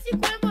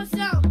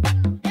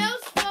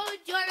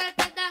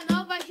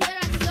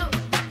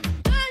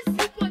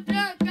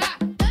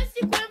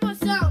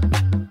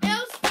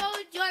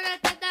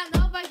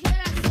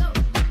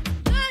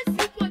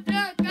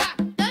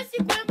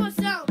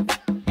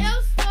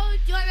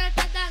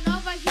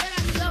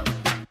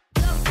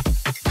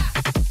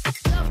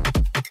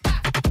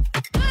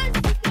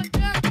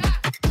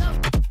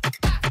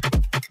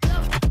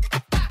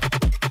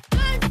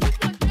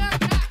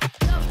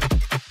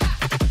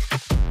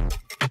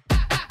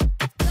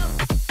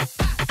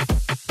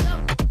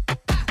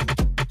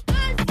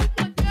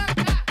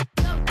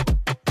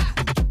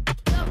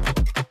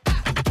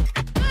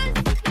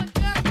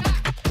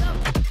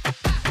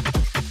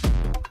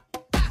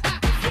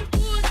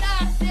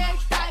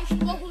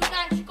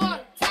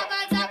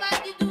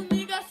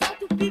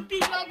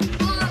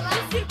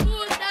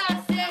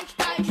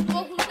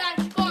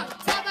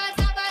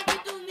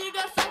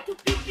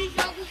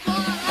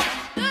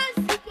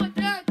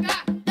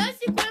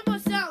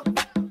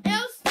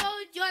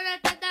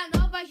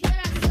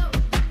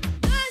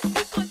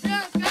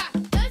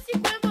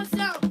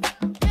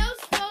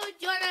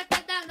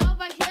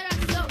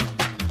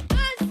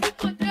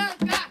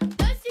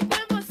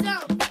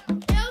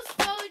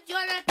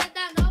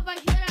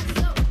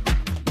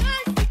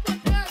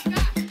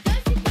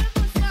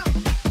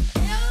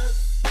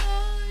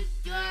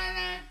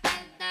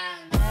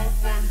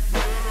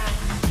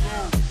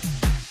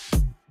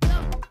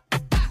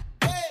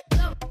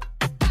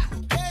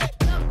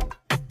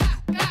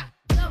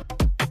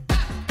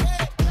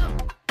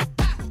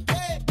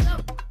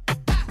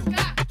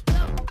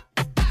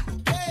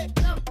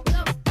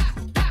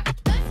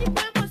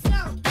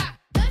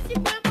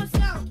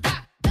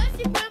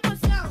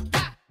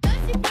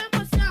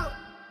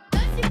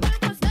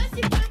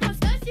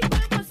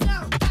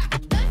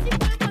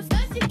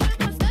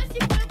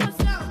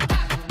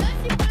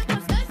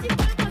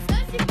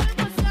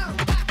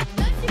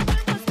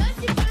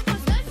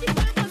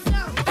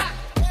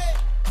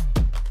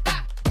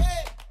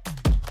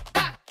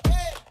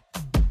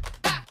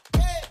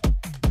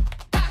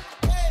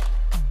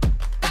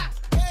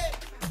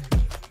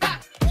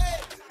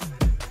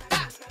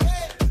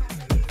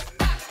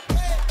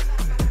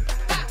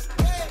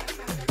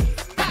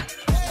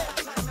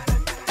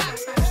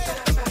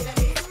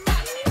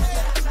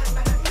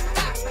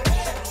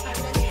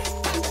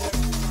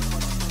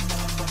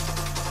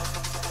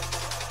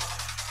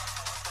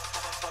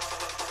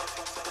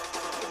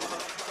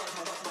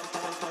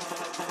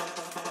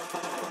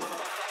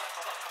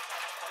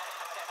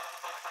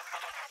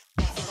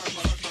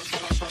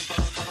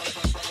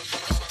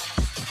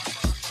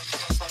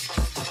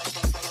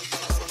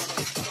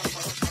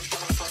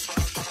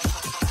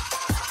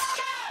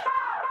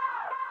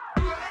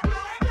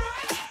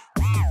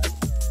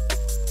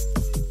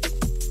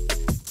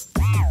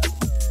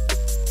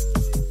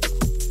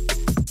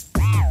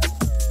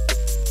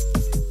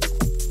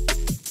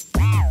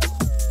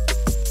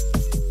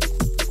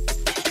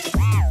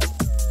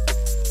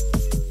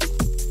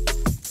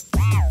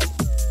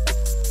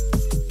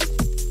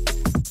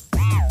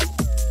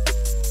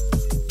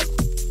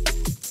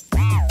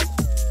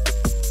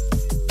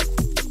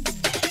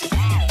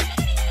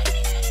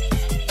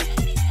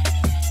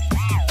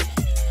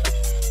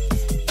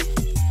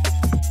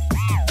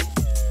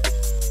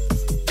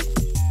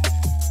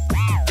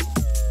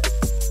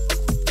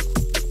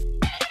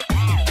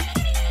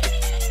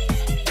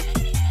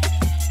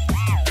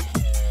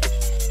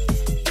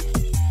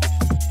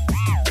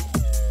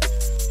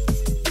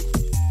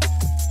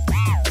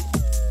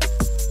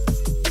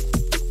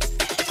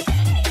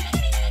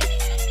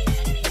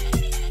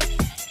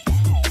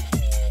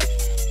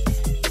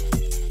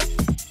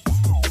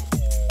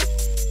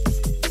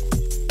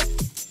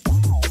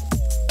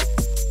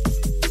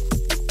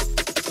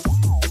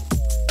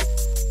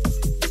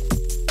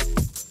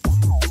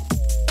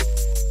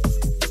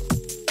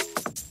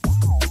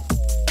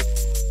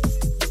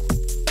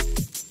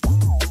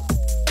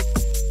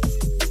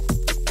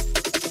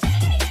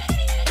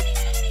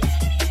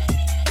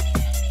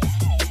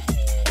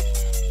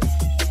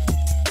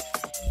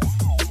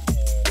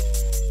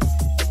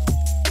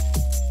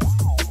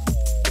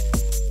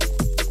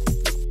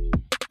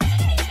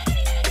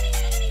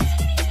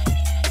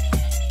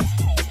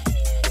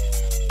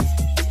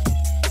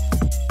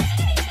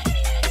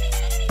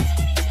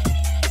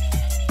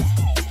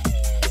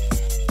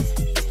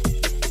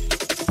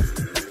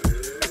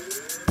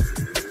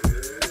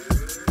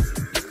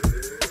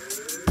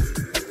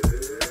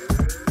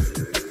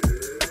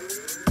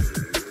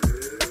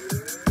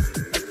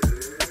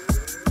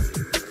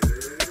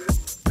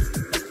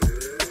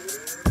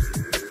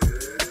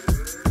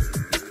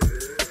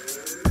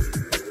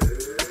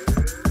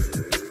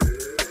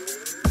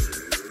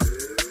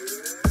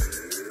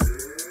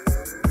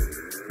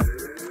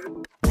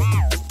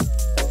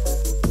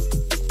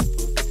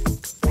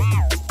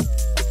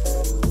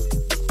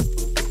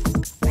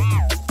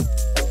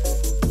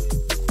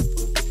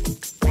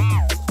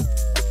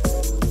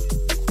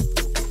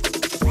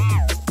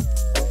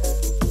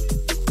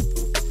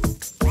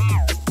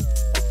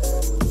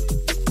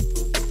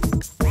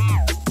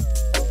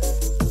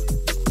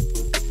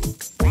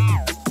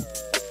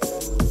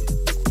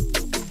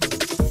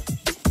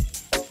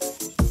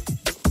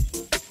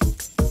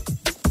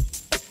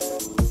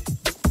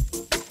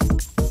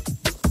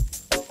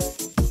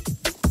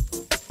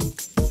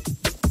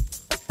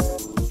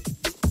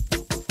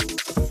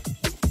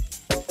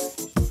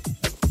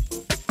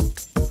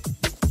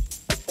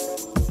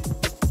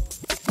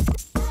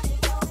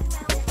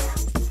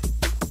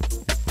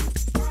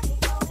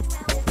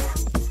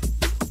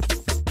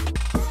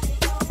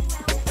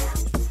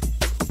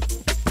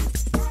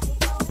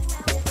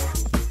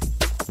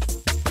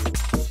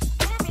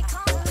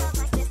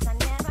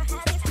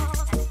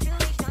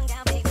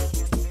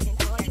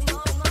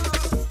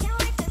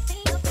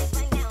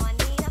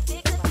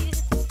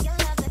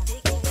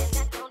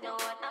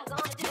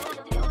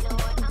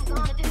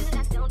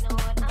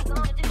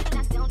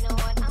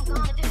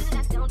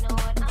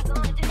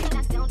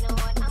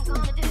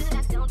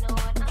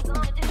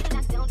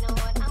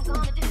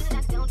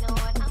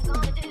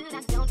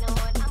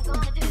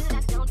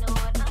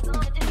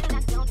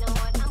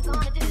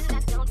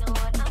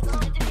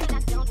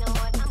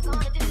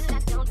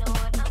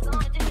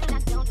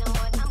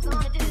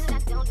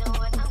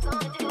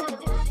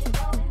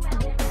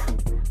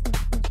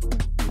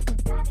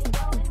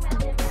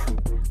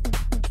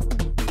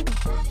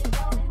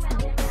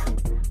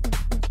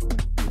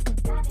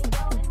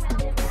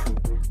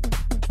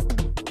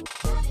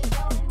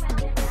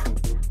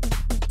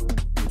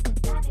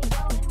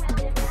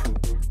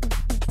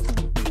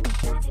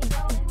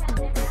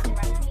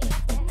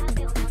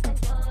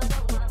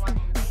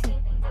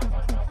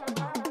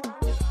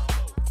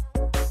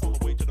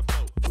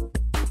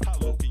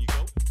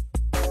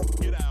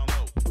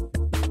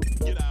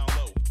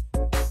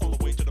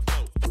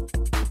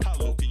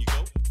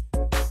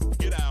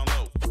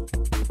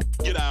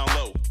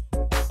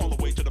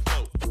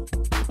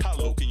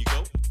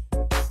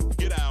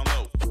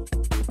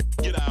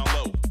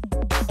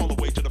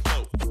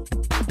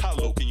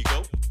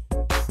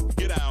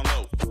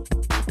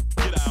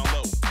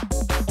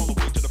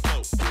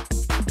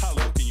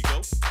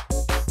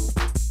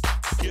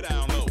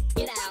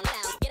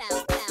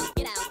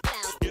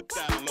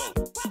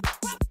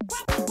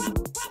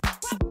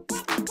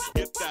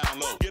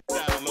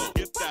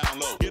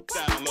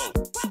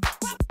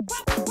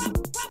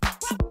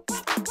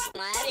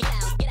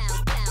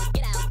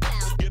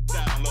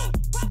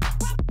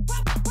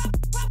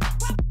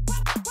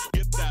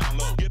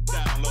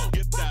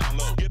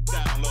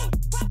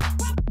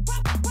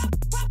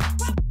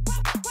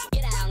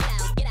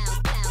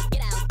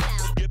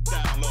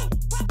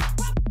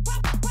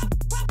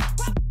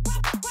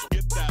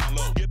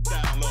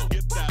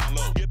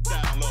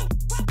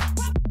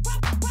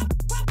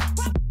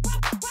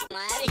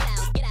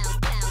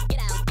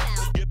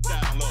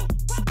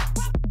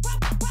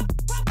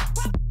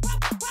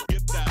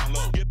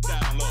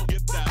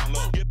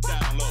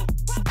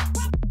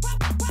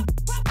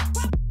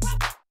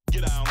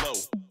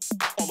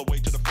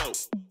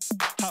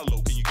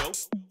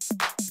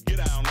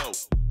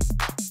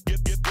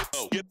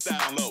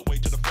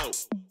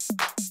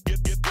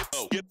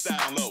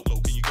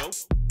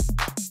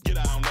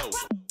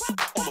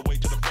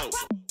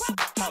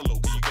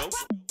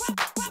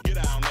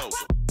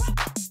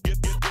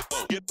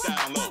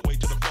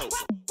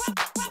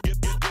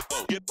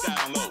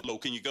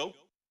 can you go?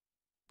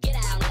 Get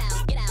down,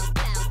 down, get down,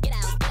 down, get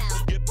down,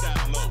 down. Get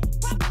down low.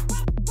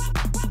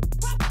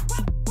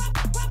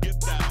 Get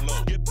down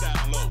low, get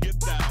down low, get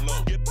down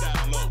low, get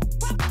down low.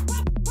 Get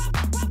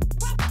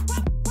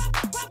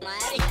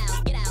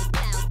down, get down,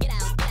 down, get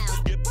down,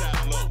 down. Get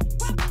down low.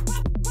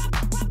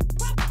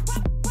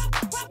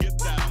 Get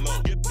down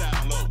low, get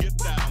down low, get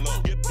down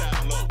low, get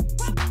down low.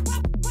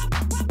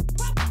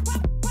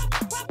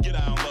 Get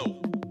down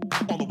low,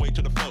 all the way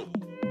to the floor.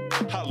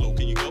 How low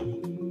can you go?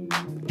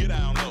 Get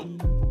down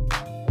low.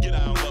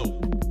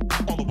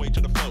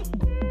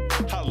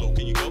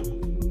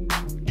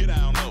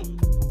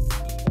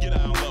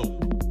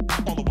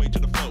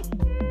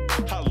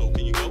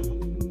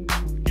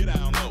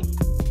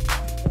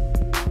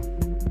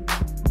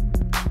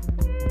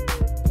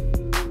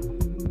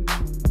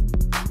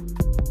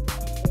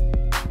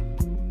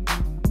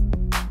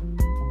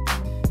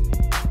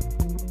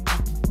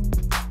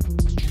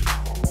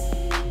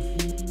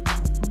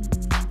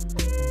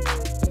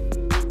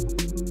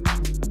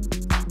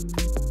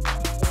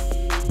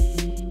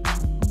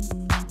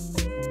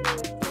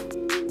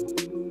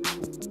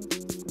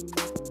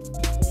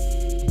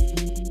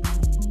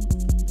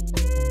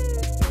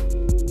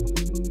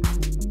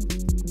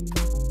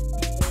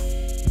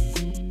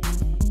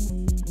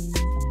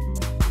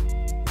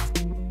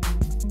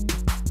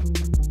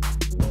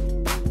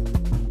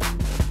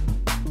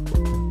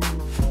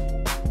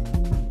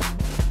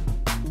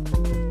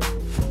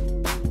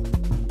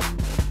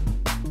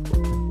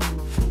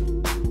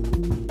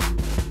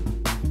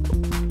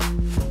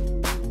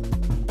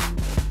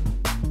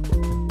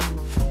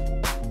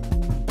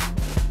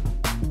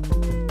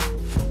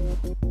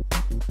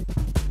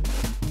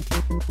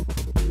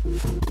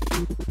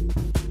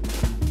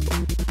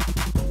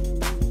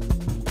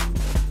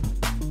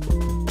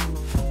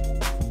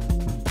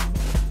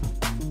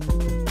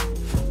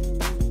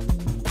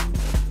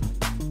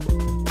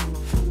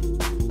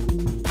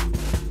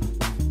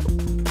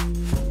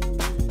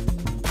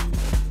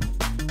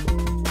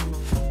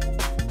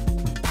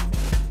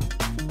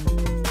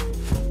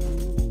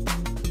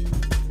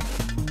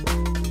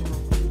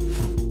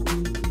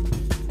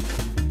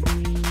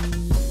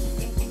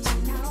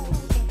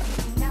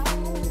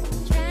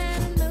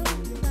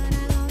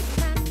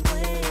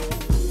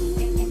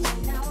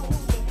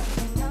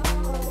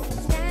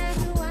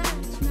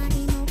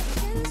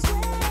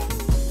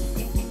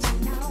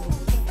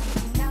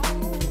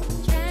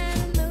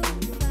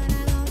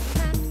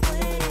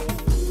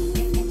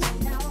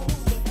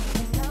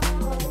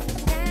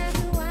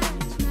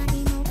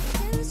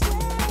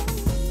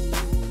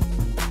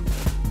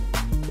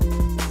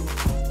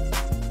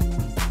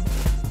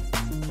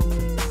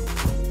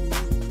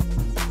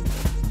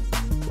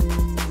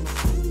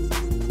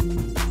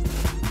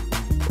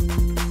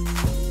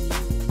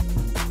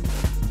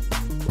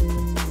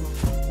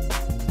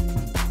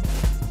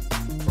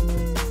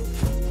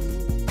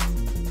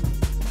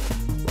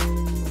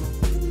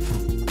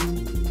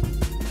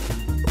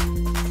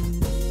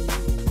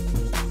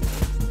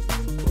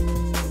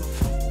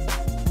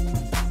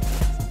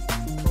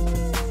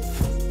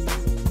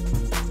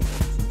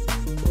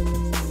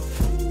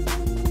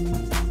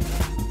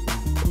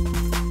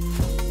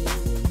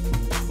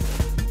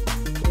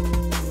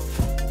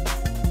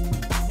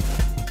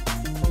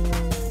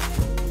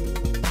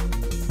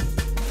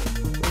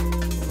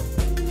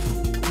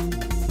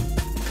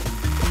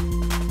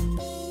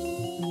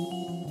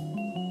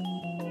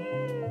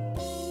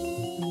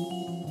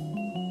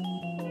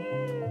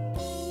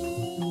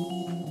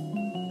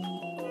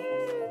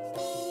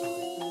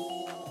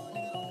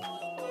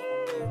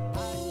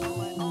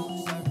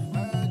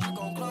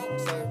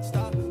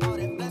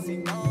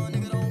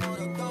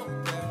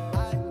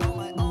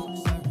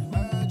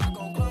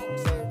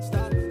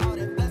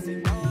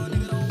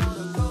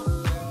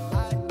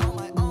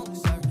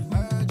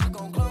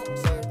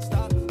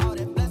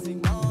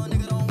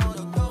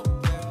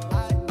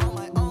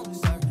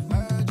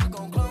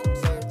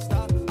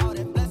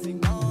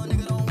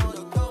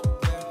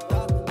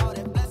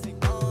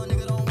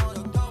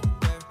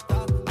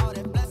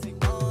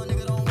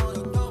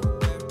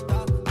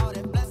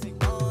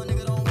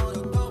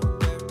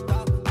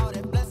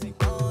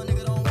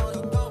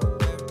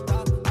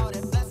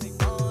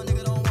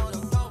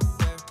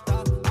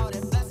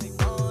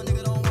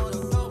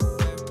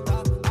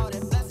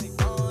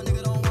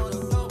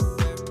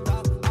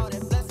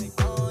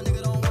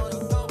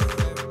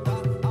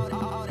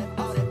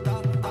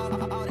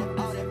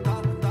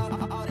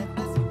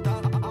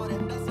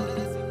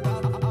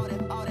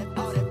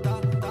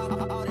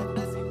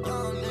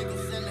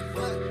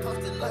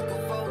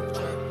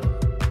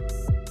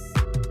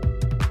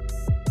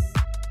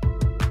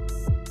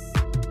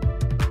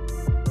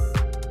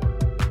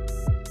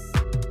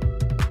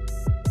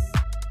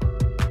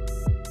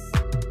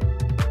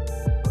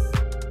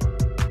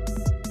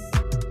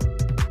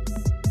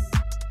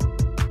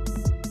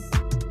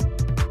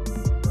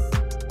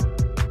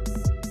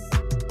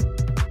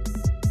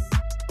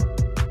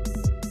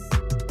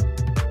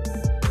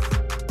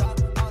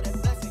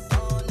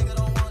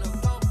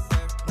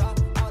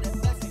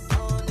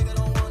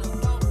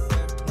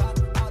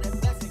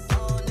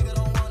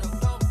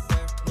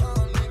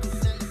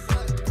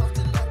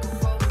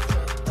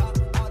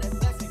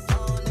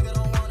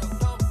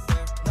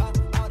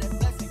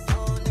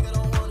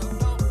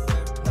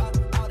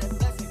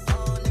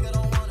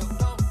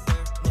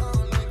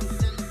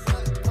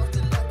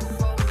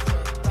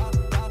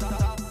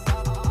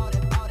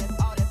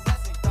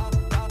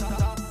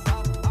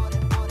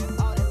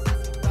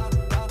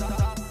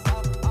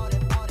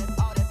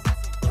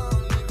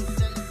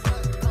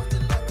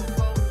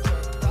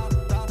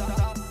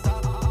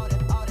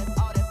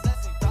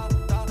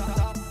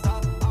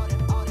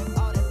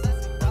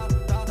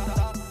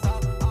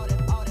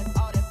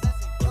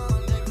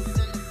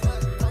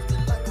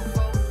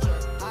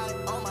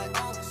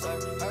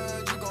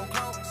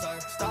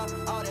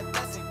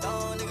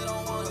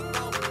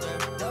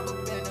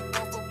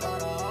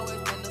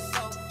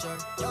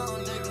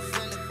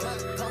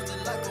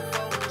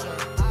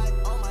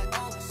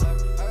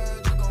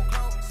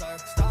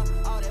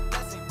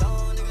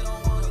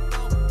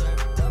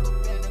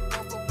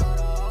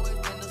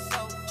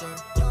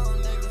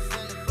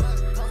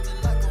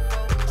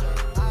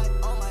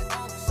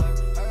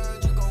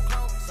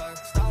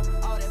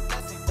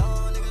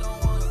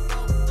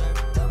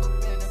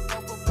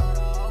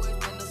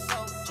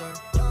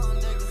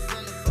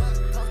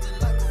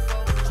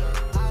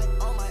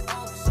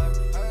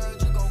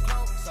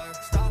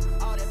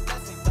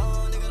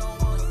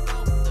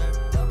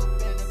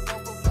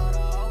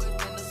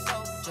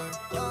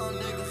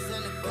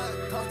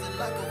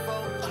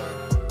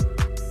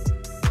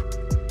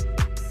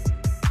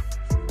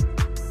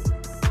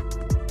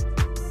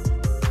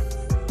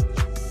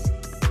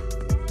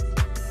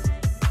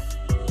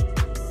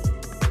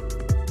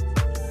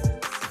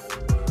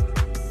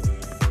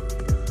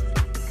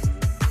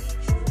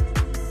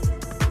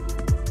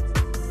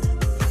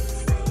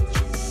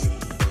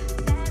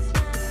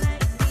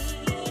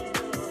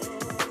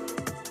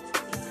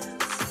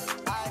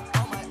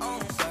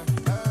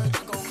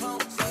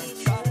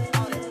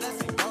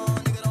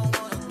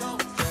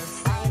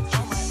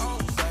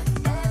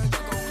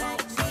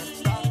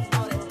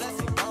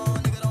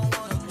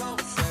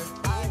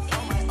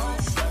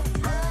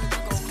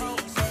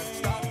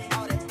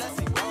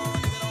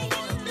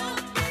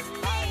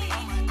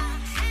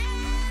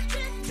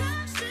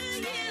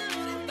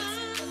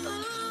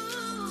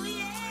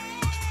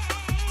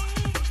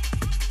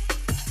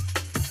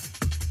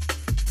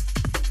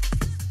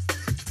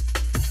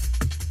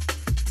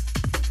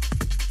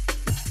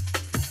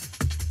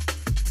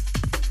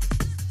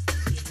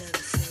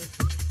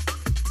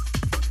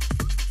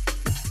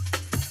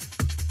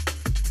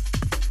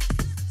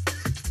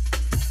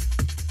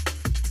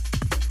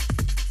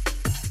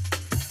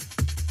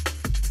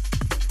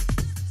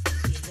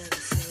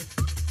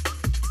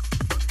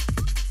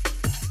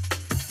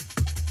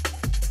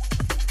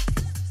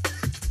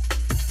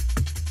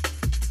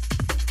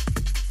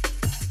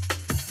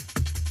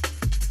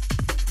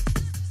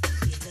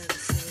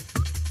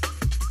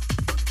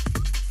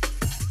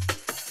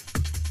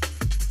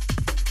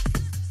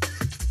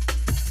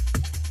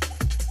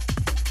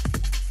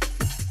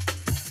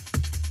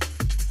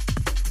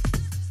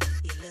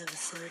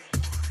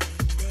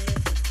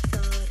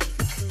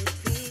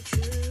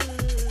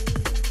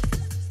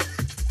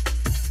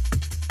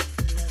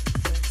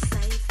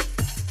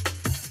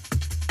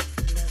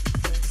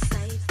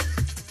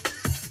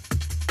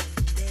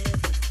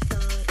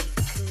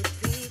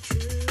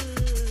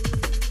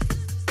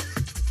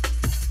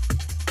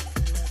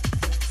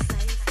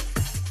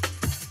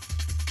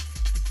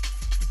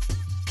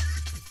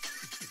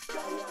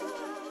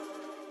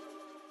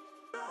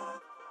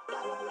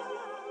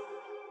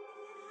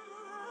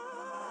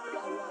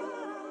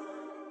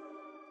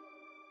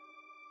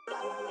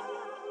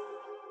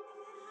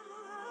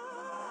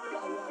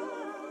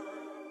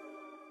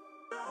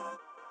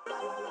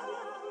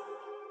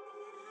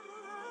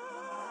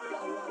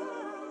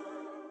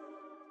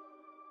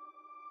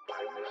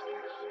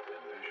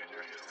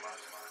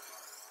 Smart.